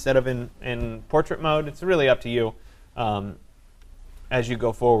instead of in portrait mode. It's really up to you as you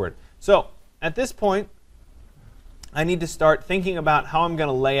go forward. So at this point, I need to start thinking about how I'm going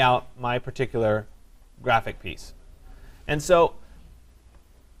to lay out my particular graphic piece. And so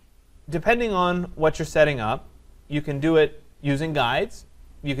depending on what you're setting up, you can do it using guides.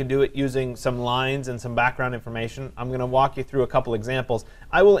 You can do it using some lines and some background information. I'm going to walk you through a couple examples.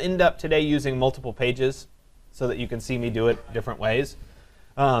 I will end up today using multiple pages so that you can see me do it different ways.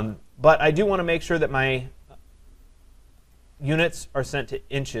 But I do want to make sure that my units are sent to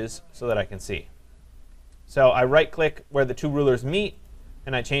inches so that I can see. So I right-click where the two rulers meet,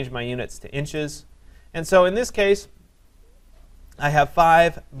 and I change my units to inches. And so in this case, I have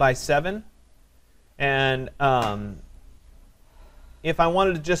 5 by 7. And if I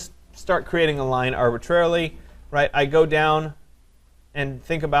wanted to just start creating a line arbitrarily, right, I go down and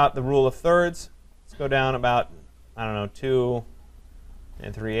think about the rule of thirds. Let's go down about, I don't know, 2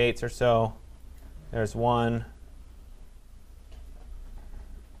 3/8 or so. There's 1.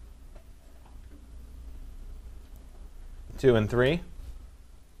 2 and 3.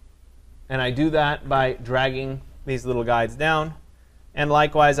 And I do that by dragging these little guides down. And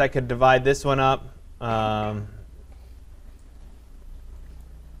likewise, I could divide this one up.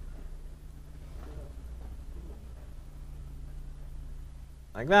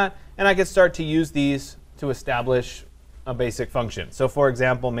 Like that. And I could start to use these to establish a basic function. So for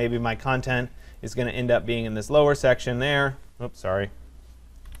example, maybe my content is going to end up being in this lower section there. Oops, sorry.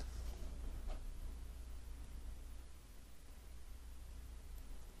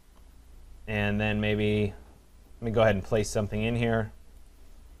 And then maybe, let me go ahead and place something in here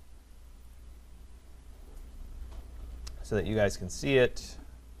so that you guys can see it.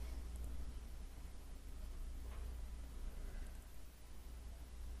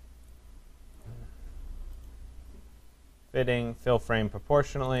 Fitting, fill frame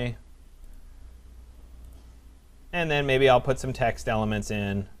proportionally. And then maybe I'll put some text elements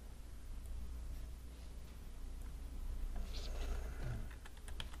in.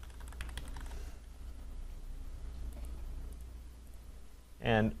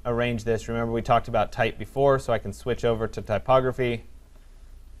 And arrange this. Remember, we talked about type before, so I can switch over to typography.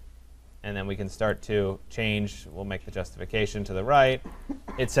 And then we can start to change. We'll make the justification to the right,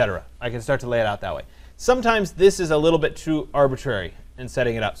 etc. I can start to lay it out that way. Sometimes this is a little bit too arbitrary in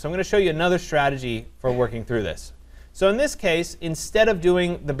setting it up. So I'm going to show you another strategy for working through this. So in this case, instead of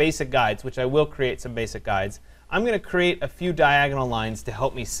doing the basic guides, which I will create some basic guides, I'm going to create a few diagonal lines to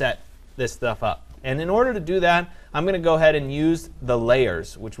help me set this stuff up. And in order to do that, I'm going to go ahead and use the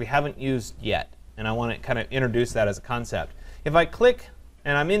layers, which we haven't used yet. And I want to kind of introduce that as a concept. If I click,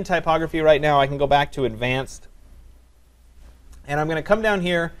 and I'm in typography right now, I can go back to advanced. And I'm going to come down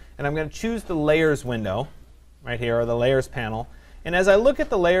here, and I'm going to choose the layers window right here, or the layers panel. And as I look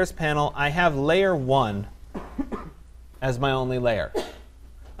at the layers panel, I have layer 1 as my only layer.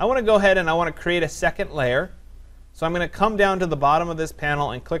 I want to go ahead and I want to create a second layer. So I'm going to come down to the bottom of this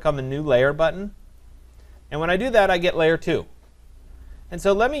panel and click on the new layer button. And when I do that, I get layer 2. And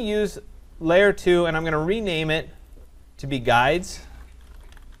so let me use layer 2, and I'm going to rename it to be guides.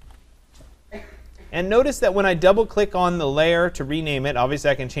 And notice that when I double click on the layer to rename it, obviously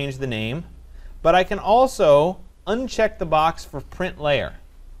I can change the name, but I can also uncheck the box for print layer.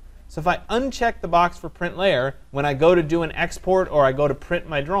 So if I uncheck the box for print layer, when I go to do an export or I go to print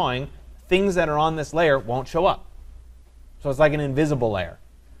my drawing, things that are on this layer won't show up. So it's like an invisible layer,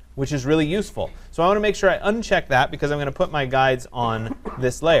 which is really useful. So I want to make sure I uncheck that because I'm going to put my guides on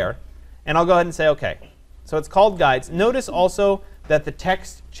this layer. And I'll go ahead and say OK. So it's called guides. Notice also that the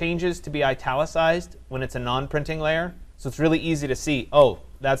text changes to be italicized when it's a non-printing layer. So it's really easy to see, oh,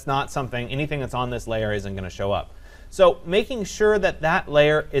 that's not something, anything that's on this layer isn't going to show up. So making sure that that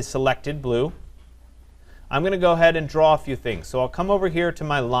layer is selected blue, I'm going to go ahead and draw a few things. So I'll come over here to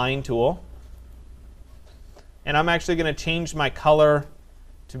my line tool. And I'm actually going to change my color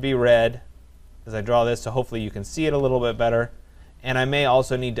to be red as I draw this, so hopefully you can see it a little bit better. And I may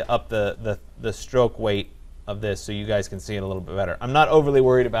also need to up the stroke weight of this so you guys can see it a little bit better. I'm not overly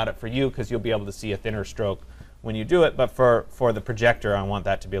worried about it for you because you'll be able to see a thinner stroke when you do it, but for the projector I want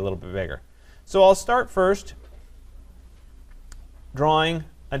that to be a little bit bigger. So I'll start first drawing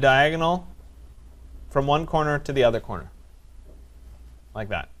a diagonal from one corner to the other corner, like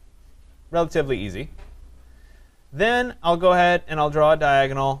that. Relatively easy. Then I'll go ahead and I'll draw a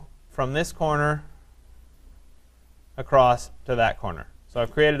diagonal from this corner across to that corner. So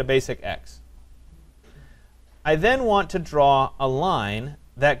I've created a basic X. I then want to draw a line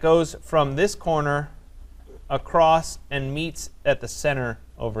that goes from this corner across and meets at the center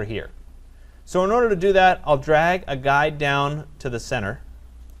over here. So in order to do that, I'll drag a guide down to the center.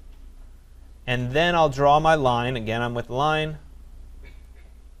 And then I'll draw my line. Again, I'm with line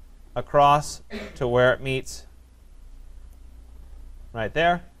across to where it meets right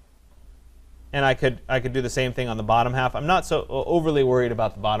there. And I could do the same thing on the bottom half. I'm not so overly worried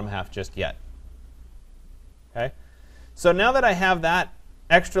about the bottom half just yet. Okay? So now that I have that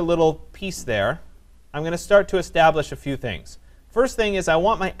extra little piece there, I'm going to start to establish a few things. First thing is I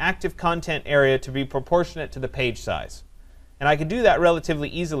want my active content area to be proportionate to the page size. And I can do that relatively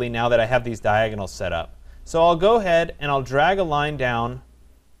easily now that I have these diagonals set up. So I'll go ahead and I'll drag a line down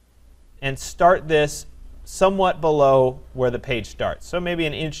and start this somewhat below where the page starts. So maybe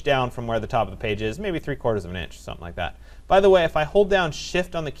an inch down from where the top of the page is, maybe 3/4 of an inch, something like that. By the way, if I hold down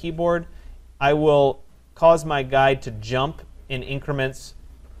Shift on the keyboard, I will cause my guide to jump in increments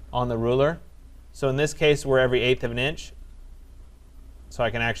on the ruler. So in this case, we're every 1/8 of an inch. So I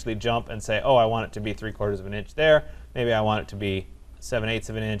can actually jump and say, oh, I want it to be 3/4 of an inch there. Maybe I want it to be 7/8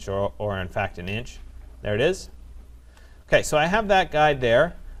 of an inch, or in fact an inch. There it is. OK, so I have that guide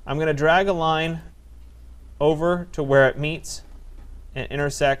there. I'm going to drag a line over to where it meets and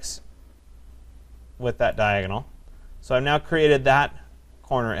intersects with that diagonal. So I've now created that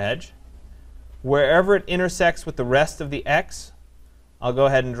corner edge. Wherever it intersects with the rest of the X, I'll go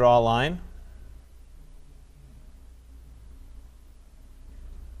ahead and draw a line.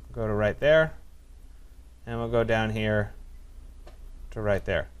 Go to right there. And we'll go down here to right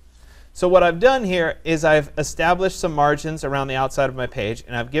there. So what I've done here is I've established some margins around the outside of my page,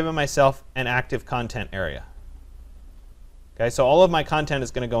 and I've given myself an active content area. Okay, so all of my content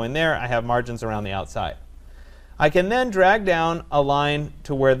is going to go in there. I have margins around the outside. I can then drag down a line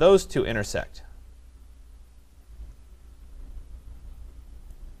to where those two intersect.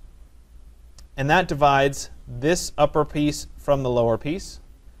 And that divides this upper piece from the lower piece.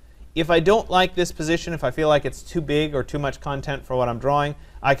 If I don't like this position, if I feel like it's too big or too much content for what I'm drawing,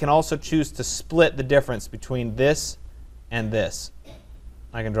 I can also choose to split the difference between this and this.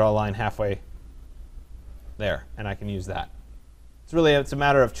 I can draw a line halfway there, and I can use that. It's a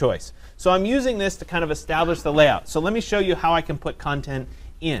matter of choice. So I'm using this to kind of establish the layout. So let me show you how I can put content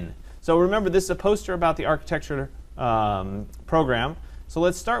in. So remember, this is a poster about the architecture program. So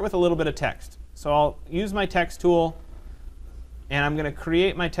let's start with a little bit of text. So I'll use my text tool, and I'm going to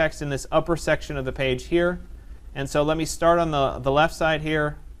create my text in this upper section of the page here. And so let me start on the left side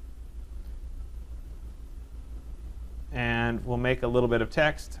here. And we'll make a little bit of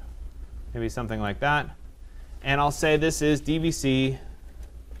text, maybe something like that. And I'll say this is DVC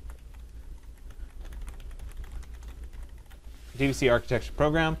Architecture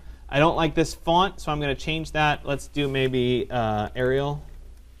Program. I don't like this font, so I'm going to change that. Let's do maybe Arial,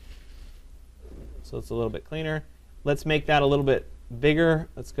 so it's a little bit cleaner. Let's make that a little bit bigger.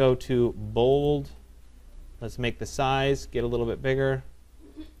 Let's go to bold. Let's make the size get a little bit bigger.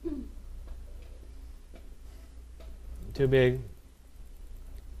 Too big.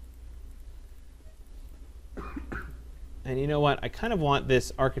 And you know what? I kind of want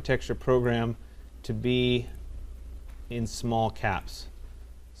this architecture program to be in small caps.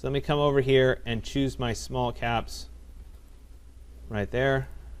 So let me come over here and choose my small caps right there.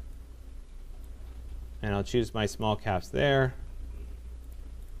 And I'll choose my small caps there.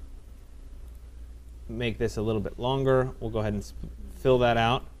 Make this a little bit longer. We'll go ahead and fill that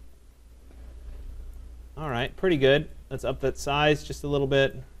out. All right, pretty good. Let's up that size just a little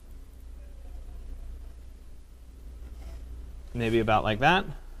bit. Maybe about like that.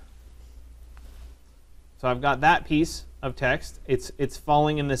 So I've got that piece of text. It's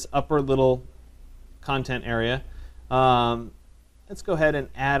falling in this upper little content area. Let's go ahead and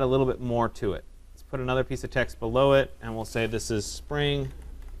add a little bit more to it. Let's put another piece of text below it, and we'll say this is spring.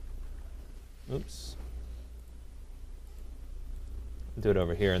 Oops. Do it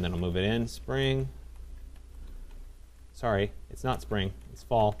over here, and then I'll move it in. Spring. Sorry, it's not spring. It's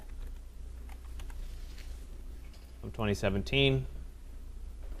fall of 2017.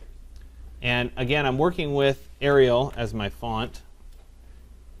 And again, I'm working with Arial as my font.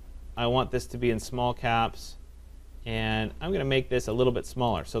 I want this to be in small caps, and I'm going to make this a little bit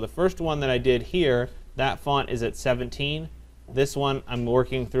smaller. So the first one that I did here, that font is at 17. This one, I'm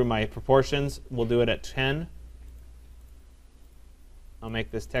working through my proportions. We'll do it at 10. I'll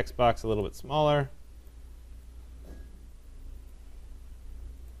make this text box a little bit smaller.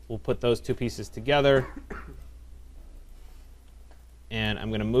 We'll put those two pieces together. And I'm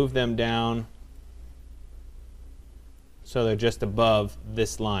going to move them down so they're just above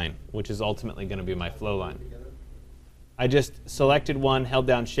this line, which is ultimately going to be my flow line. I just selected one, held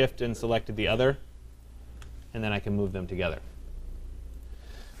down Shift, and selected the other. And then I can move them together.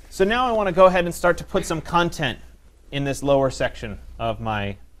 So now I want to go ahead and start to put some content in this lower section of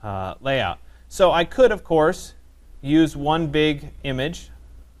my layout. So I could, of course, use one big image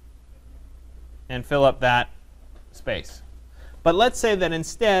and fill up that space. But let's say that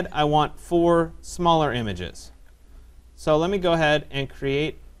instead I want 4 smaller images. So let me go ahead and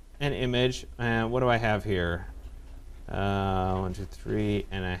create an image. And what do I have here? 1, 2, 3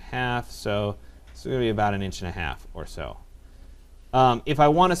 and a half. So it's going to be about 1.5 inches or so. If I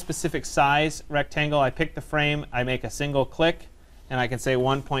want a specific size rectangle, I pick the frame, I make a single click, and I can say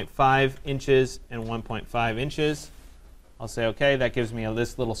 1.5 inches and 1.5 inches. I'll say OK. That gives me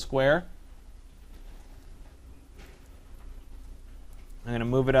this little square. I'm going to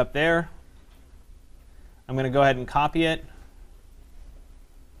move it up there. I'm going to go ahead and copy it.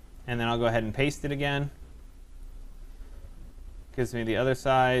 And then I'll go ahead and paste it again. Gives me the other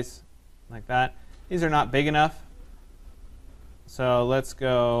size, like that. These are not big enough. So let's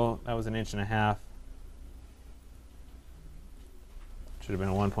go, that was 1.5 inches. Should have been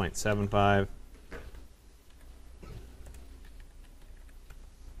a 1.75.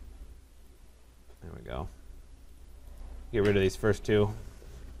 There we go. Get rid of these first two.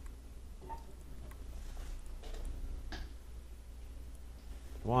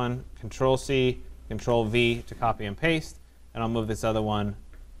 One, Control-C, Control-V to copy and paste. And I'll move this other one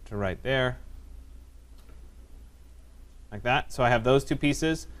to right there. Like that. So I have those two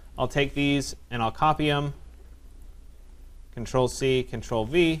pieces. I'll take these and I'll copy them. Control-C,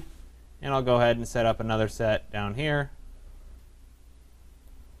 Control-V. And I'll go ahead and set up another set down here.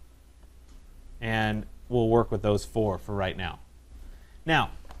 And we'll work with those four for right now. Now,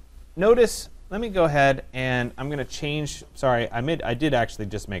 notice, let me go ahead and I'm going to change. Sorry, I did actually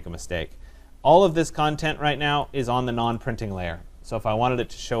just make a mistake. All of this content right now is on the non-printing layer. So if I wanted it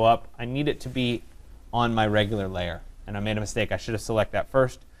to show up, I need it to be on my regular layer. And I made a mistake. I should have selected that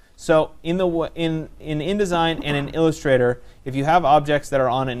first. So in InDesign and in Illustrator, if you have objects that are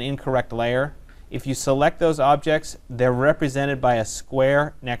on an incorrect layer, if you select those objects, they're represented by a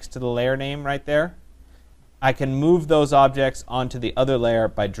square next to the layer name right there. I can move those objects onto the other layer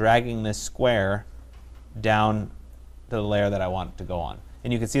by dragging this square down to the layer that I want it to go on.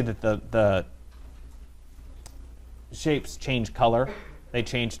 And you can see that the shapes change color. They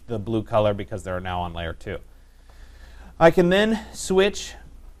changed the blue color because they're now on layer 2. I can then switch.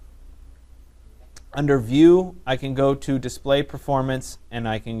 Under View, I can go to Display Performance, and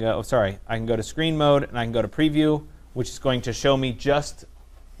I can go, I can go to Screen Mode, and I can go to Preview, which is going to show me just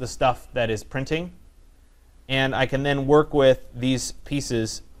the stuff that is printing. And I can then work with these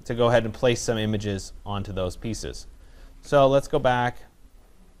pieces to go ahead and place some images onto those pieces. So let's go back.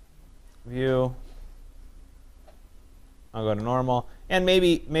 View. I'll go to Normal. And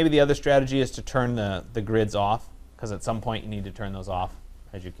maybe the other strategy is to turn the grids off, because at some point you need to turn those off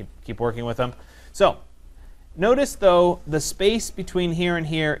as you keep working with them. So notice, though, the space between here and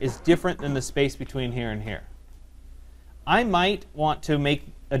here is different than the space between here and here. I might want to make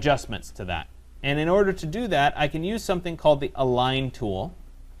adjustments to that. And in order to do that, I can use something called the Align tool.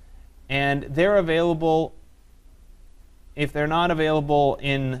 And they're available. If they're not available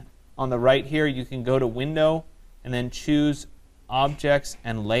on the right here, you can go to Window and then choose Objects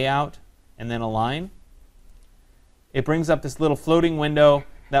and Layout and then Align. It brings up this little floating window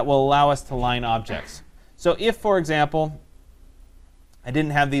that will allow us to line objects. So if, for example, I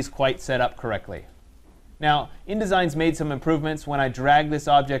didn't have these quite set up correctly. Now, InDesign's made some improvements. When I drag this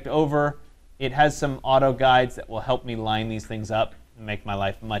object over, it has some auto guides that will help me line these things up and make my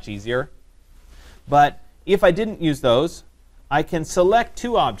life much easier. But if I didn't use those, I can select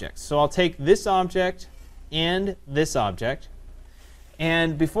two objects. So I'll take this object and this object.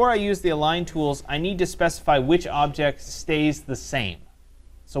 And before I use the Align tools, I need to specify which object stays the same.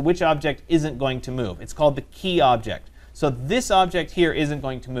 So which object isn't going to move. It's called the key object. So this object here isn't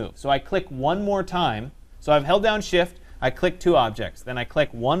going to move. So I click one more time. So I've held down Shift. I click two objects. Then I click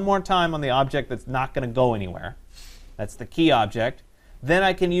one more time on the object that's not going to go anywhere. That's the key object. Then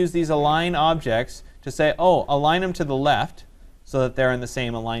I can use these Align objects to say, oh, align them to the left so that they're in the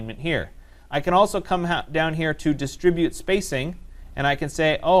same alignment here. I can also come down here to Distribute Spacing. And I can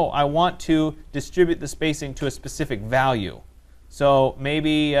say, oh, I want to distribute the spacing to a specific value. So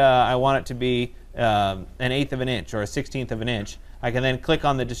maybe I want it to be 1/8 of an inch or 1/16 of an inch. I can then click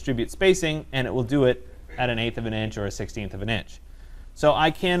on the Distribute Spacing, and it will do it at 1/8 of an inch or 1/16 of an inch. So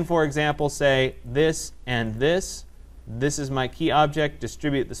I can, for example, say this and this. This is my key object.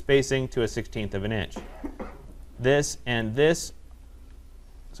 Distribute the spacing to 1/16 of an inch. This and this.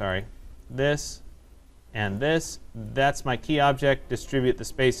 Sorry. This and this. That's my key object. Distribute the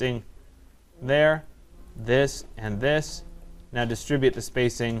spacing there. This and this. Now distribute the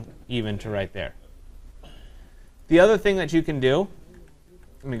spacing even to right there. The other thing that you can do,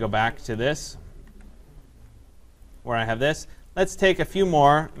 let me go back to this, where I have this. Let's take a few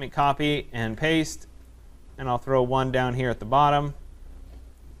more. Let me copy and paste. And I'll throw one down here at the bottom.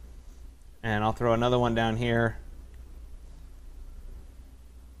 And I'll throw another one down here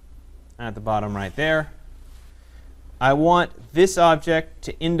at the bottom right there. I want this object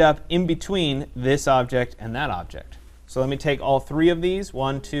to end up in between this object and that object. So let me take all three of these,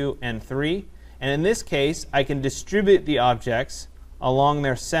 1, 2, and 3. And in this case, I can distribute the objects along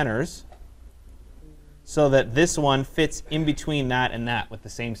their centers so that this one fits in between that and that with the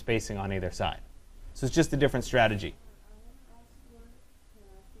same spacing on either side. So it's just a different strategy.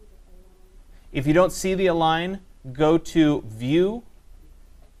 If you don't see the align, go to View,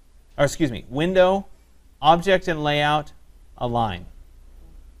 or excuse me, Window, Object and Layout, Align.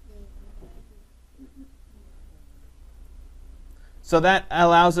 So that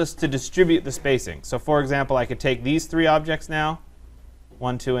allows us to distribute the spacing. So for example, I could take these three objects now,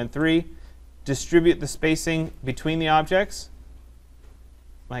 1, 2, and 3, distribute the spacing between the objects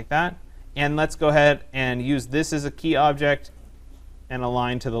like that. And let's go ahead and use this as a key object and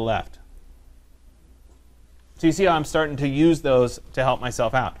align to the left. So you see how I'm starting to use those to help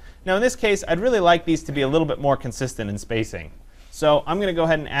myself out. Now in this case, I'd really like these to be a little bit more consistent in spacing. So I'm going to go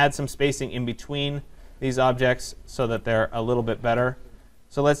ahead and add some spacing in between these objects so that they're a little bit better.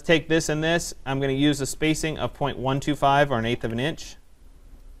 So let's take this and this. I'm going to use a spacing of 0.125 or 1/8 of an inch.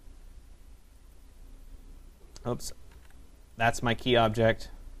 Oops. That's my key object.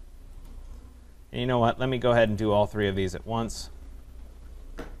 And you know what? Let me go ahead and do all three of these at once.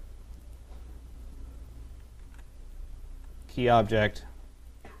 Key object.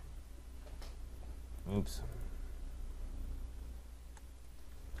 Oops.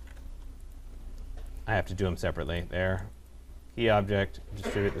 I have to do them separately. There. Key object,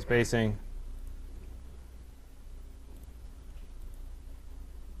 distribute the spacing.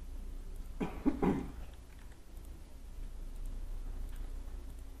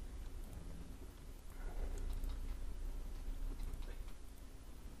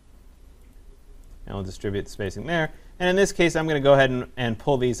 And we'll distribute the spacing there. And in this case, I'm going to go ahead and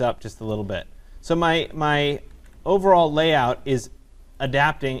pull these up just a little bit. So my overall layout is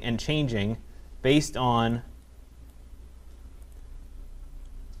adapting and changing based on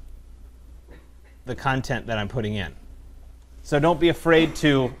the content that I'm putting in. So don't be afraid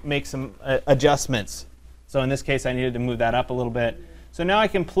to make some adjustments. So in this case, I needed to move that up a little bit. So now I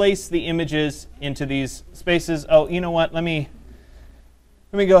can place the images into these spaces. Oh, you know what? Let me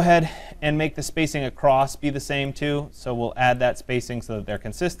go ahead and make the spacing across be the same too. So we'll add that spacing so that they're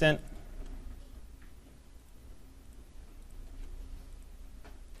consistent.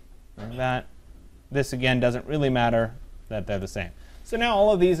 Like that. This again doesn't really matter that they're the same. So now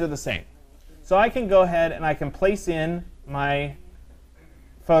all of these are the same. So I can go ahead and I can place in my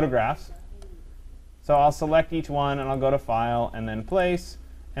photographs. So I'll select each one and I'll go to File and then Place,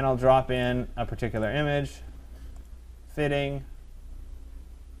 and I'll drop in a particular image, fitting,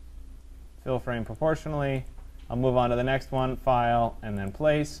 fill frame proportionally. I'll move on to the next one, File, and then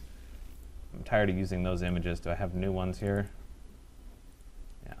Place. I'm tired of using those images. Do I have new ones here?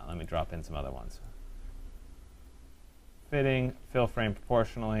 Yeah, let me drop in some other ones. Fitting, fill frame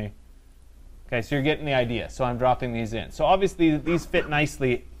proportionally. OK, so you're getting the idea. So I'm dropping these in. So obviously, these fit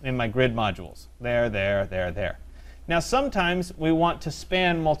nicely in my grid modules. There, there, there, there. Now, sometimes we want to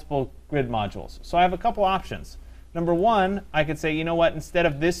span multiple grid modules. So I have a couple options. Number one, I could say, you know what, instead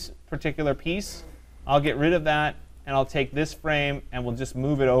of this particular piece, I'll get rid of that, and I'll take this frame, and we'll just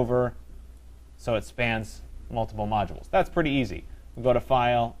move it over so it spans multiple modules. That's pretty easy. We go to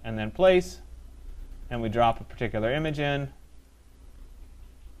File and then Place, and we drop a particular image in,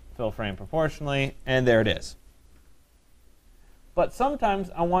 fill frame proportionally, and there it is. But sometimes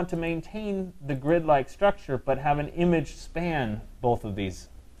I want to maintain the grid-like structure but have an image span both of these.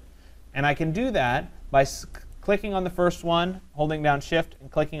 And I can do that by clicking on the first one, holding down Shift,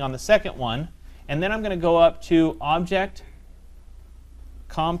 and clicking on the second one. And then I'm going to go up to Object,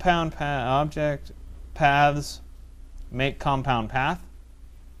 Compound Object, Paths, Make Compound Path.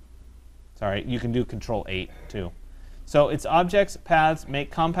 Sorry, you can do Control 8 too. So it's Objects, Paths,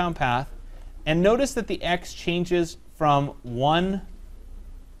 Make Compound Path. And notice that the X changes from one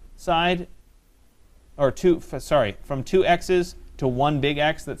side, or from two X's to one big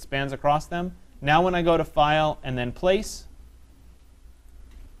X that spans across them. Now when I go to File and then Place,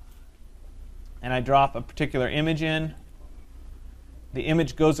 and I drop a particular image in, the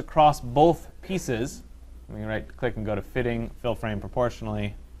image goes across both pieces. Let me right-click and go to Fitting, Fill Frame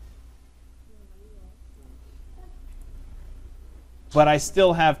Proportionally. But I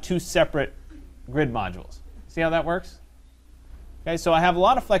still have two separate grid modules. See how that works? Okay, so I have a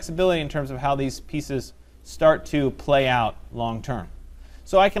lot of flexibility in terms of how these pieces start to play out long term.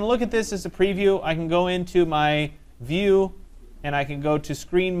 So I can look at this as a preview. I can go into my view, and I can go to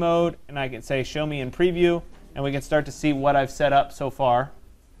screen mode, and I can say show me in preview, and we can start to see what I've set up so far.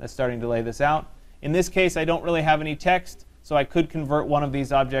 That's starting to lay this out. In this case, I don't really have any text, so I could convert one of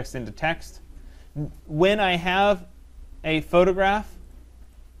these objects into text. When I have a photograph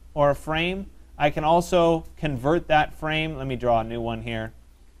or a frame, I can also convert that frame. Let me draw a new one here.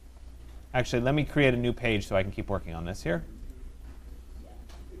 Actually, let me create a new page so I can keep working on this here.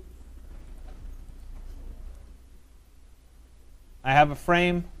 I have a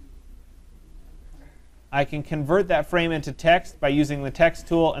frame. I can convert that frame into text by using the text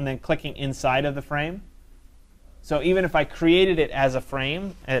tool and then clicking inside of the frame. So even if I created it as a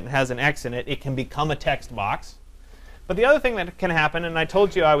frame, and it has an X in it, it can become a text box. But the other thing that can happen, and I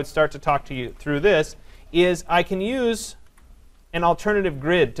told you I would start to talk to you through this, is I can use an alternative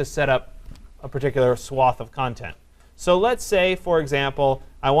grid to set up a particular swath of content. So let's say, for example,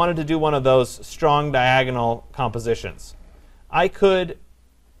 I wanted to do one of those strong diagonal compositions. I could,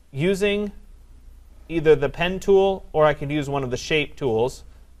 using either the pen tool or I could use one of the shape tools.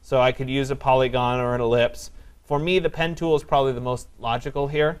 So I could use a polygon or an ellipse. For me, the pen tool is probably the most logical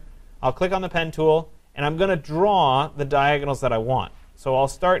here. I'll click on the pen tool, and I'm going to draw the diagonals that I want. So I'll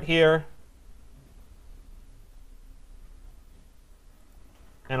start here,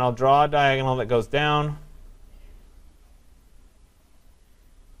 and I'll draw a diagonal that goes down.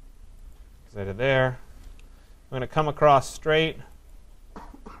 Because I did there. I'm going to come across straight. I'm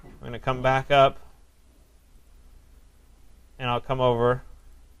going to come back up. And I'll come over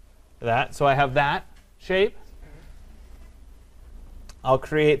to that. So I have that shape. I'll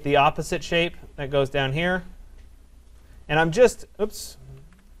create the opposite shape that goes down here. And I'm just, oops,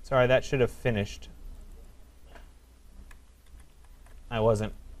 sorry, that should have finished. I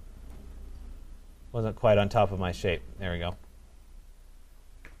wasn't quite on top of my shape. There we go.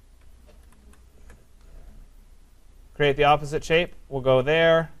 Create the opposite shape. We'll go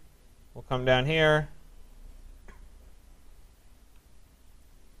there. We'll come down here.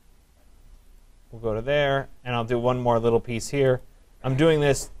 We'll go to there, and I'll do one more little piece here. I'm doing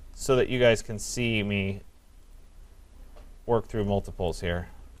this so that you guys can see me work through multiples here.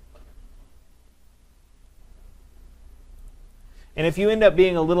 And if you end up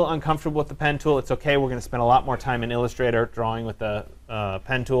being a little uncomfortable with the pen tool, it's OK. We're going to spend a lot more time in Illustrator drawing with the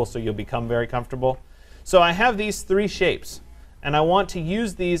pen tool, so you'll become very comfortable. So I have these three shapes, and I want to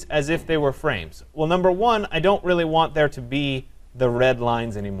use these as if they were frames. Well, number one, I don't really want there to be the red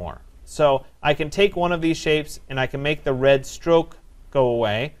lines anymore. So I can take one of these shapes, and I can make the red stroke go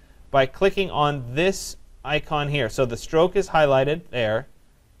away by clicking on this icon here. So the stroke is highlighted there.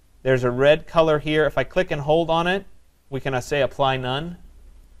 There's a red color here. If I click and hold on it, we can say apply none,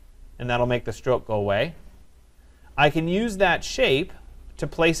 and that'll make the stroke go away. I can use that shape to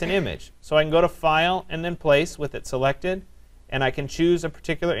place an image. So I can go to File and then Place with it selected, and I can choose a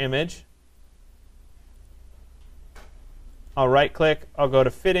particular image. I'll right-click. I'll go to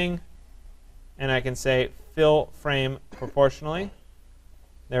Fitting, and I can say Fill Frame Proportionally.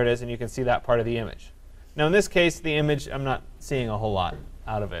 There it is, and you can see that part of the image. Now in this case, the image, I'm not seeing a whole lot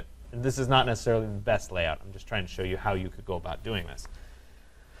out of it. And this is not necessarily the best layout. I'm just trying to show you how you could go about doing this.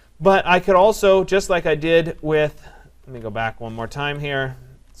 But I could also, just like I did with, let me go back one more time here.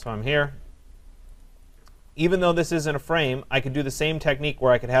 So I'm here. Even though this isn't a frame, I could do the same technique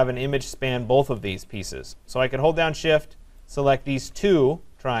where I could have an image span both of these pieces. So I could hold down Shift, select these two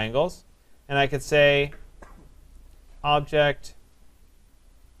triangles, and I could say Object,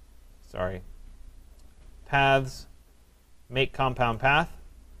 Paths, Make Compound Path.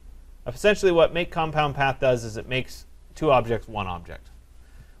 Essentially what Make Compound Path does is it makes two objects one object.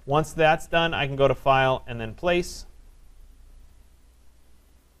 Once that's done, I can go to File and then Place.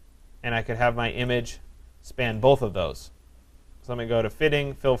 And I could have my image span both of those. So let me go to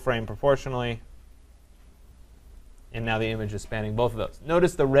Fitting, Fill Frame Proportionally. And now the image is spanning both of those.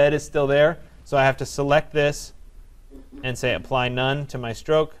 Notice the red is still there. So I have to select this and say Apply None to my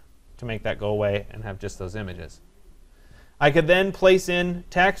stroke to make that go away and have just those images. I could then place in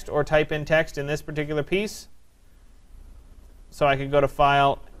text or type in text in this particular piece. So I could go to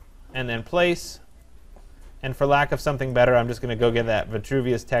File and then Place. And for lack of something better, I'm just going to go get that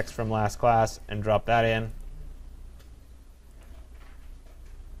Vitruvius text from last class and drop that in.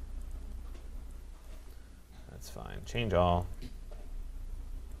 That's fine. Change all.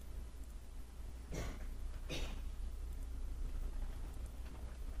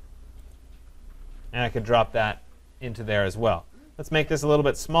 And I could drop that into there as well. Let's make this a little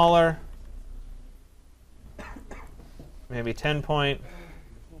bit smaller. Maybe 10 point.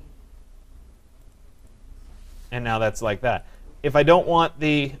 And now that's like that. If I don't want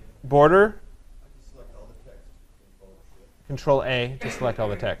the border, Control A to select all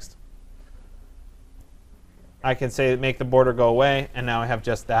the text. I can say make the border go away, and now I have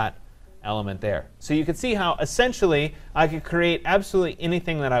just that element there. So you can see how essentially I could create absolutely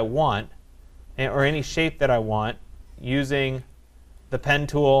anything that I want, or any shape that I want, using the pen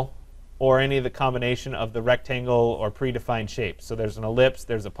tool or any of the combination of the rectangle or predefined shapes. So there's an ellipse,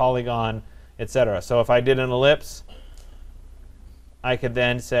 there's a polygon, etc. So if I did an ellipse, I could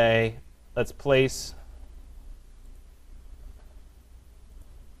then say, let's place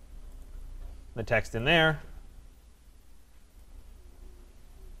the text in there.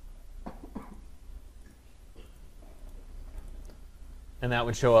 And that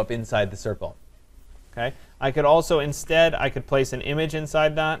would show up inside the circle. Okay. I could also, instead, I could place an image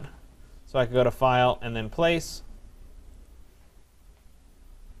inside that. So I could go to File and then Place.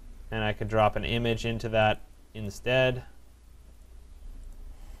 And I could drop an image into that instead.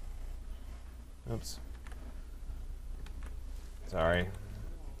 Oops. Sorry.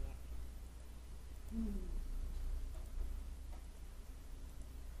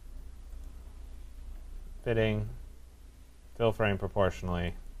 Fitting. Fill frame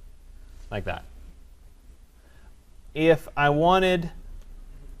proportionally, like that. If I wanted,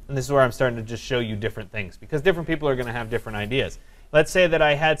 and this is where I'm starting to just show you different things, because different people are going to have different ideas. Let's say that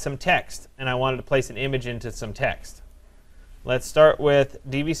I had some text, and I wanted to place an image into some text. Let's start with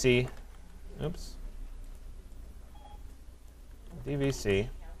DVC. Oops. DVC.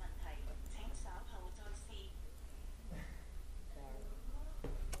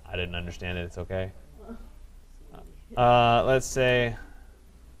 I didn't understand it. It's OK. Let's say,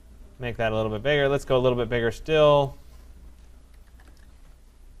 make that a little bit bigger. Let's go a little bit bigger still.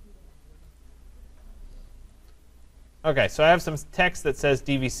 OK, so I have some text that says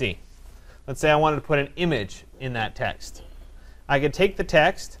DVC. Let's say I wanted to put an image in that text. I could take the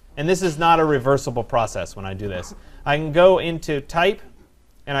text, and this is not a reversible process when I do this. I can go into Type,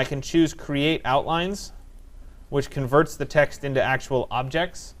 and I can choose Create Outlines, which converts the text into actual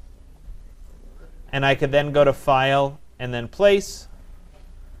objects. And I could then go to File and then Place,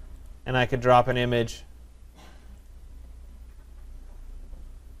 and I could drop an image,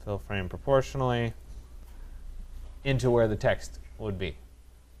 fill frame proportionally, into where the text would be.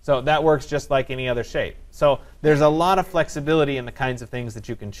 So that works just like any other shape. So there's a lot of flexibility in the kinds of things that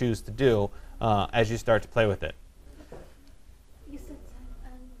you can choose to do as you start to play with it.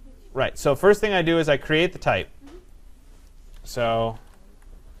 Right. So first thing I do is I create the type. So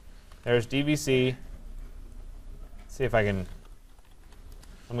there's DVC. Let's see if I can.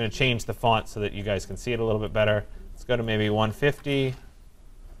 I'm going to change the font so that you guys can see it a little bit better. Let's go to maybe 150,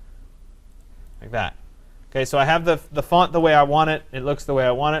 like that. OK, so I have the font the way I want it. It looks the way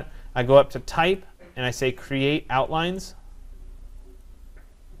I want it. I go up to Type, and I say Create Outlines,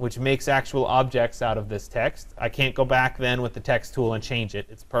 which makes actual objects out of this text. I can't go back then with the text tool and change it.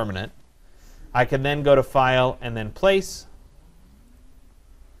 It's permanent. I can then go to File and then Place.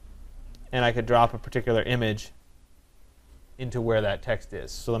 And I could drop a particular image into where that text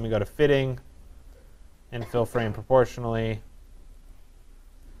is. So let me go to Fitting and Fill Frame Proportionally.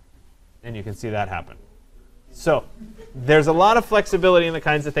 And you can see that happen. So there's a lot of flexibility in the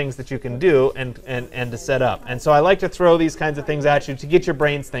kinds of things that you can do and to set up. And so I like to throw these kinds of things at you to get your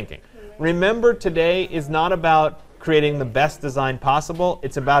brains thinking. Remember, today is not about creating the best design possible.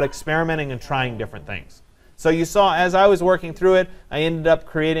 It's about experimenting and trying different things. So you saw as I was working through it, I ended up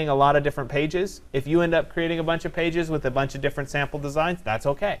creating a lot of different pages. If you end up creating a bunch of pages with a bunch of different sample designs, that's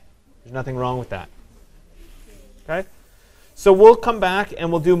OK. There's nothing wrong with that. OK? So we'll come back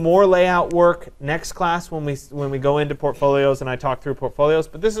and we'll do more layout work next class when we go into portfolios and I talk through portfolios.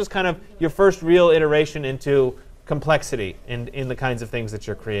 But this is kind of your first real iteration into complexity in the kinds of things that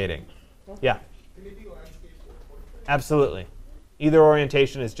you're creating. Yeah? Can it be landscape or portrait? Absolutely. Either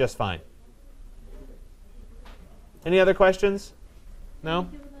orientation is just fine. Any other questions? No?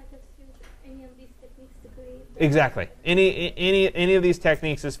 Exactly. Any of these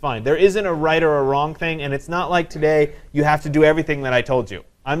techniques is fine. There isn't a right or a wrong thing, and it's not like today you have to do everything that I told you.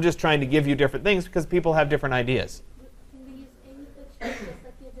 I'm just trying to give you different things because people have different ideas. Can we use any pictures just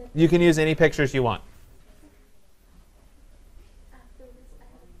like you did? You can use any pictures you want. After this, I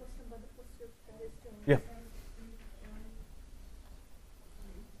have a question about the poster that is doing. Yeah.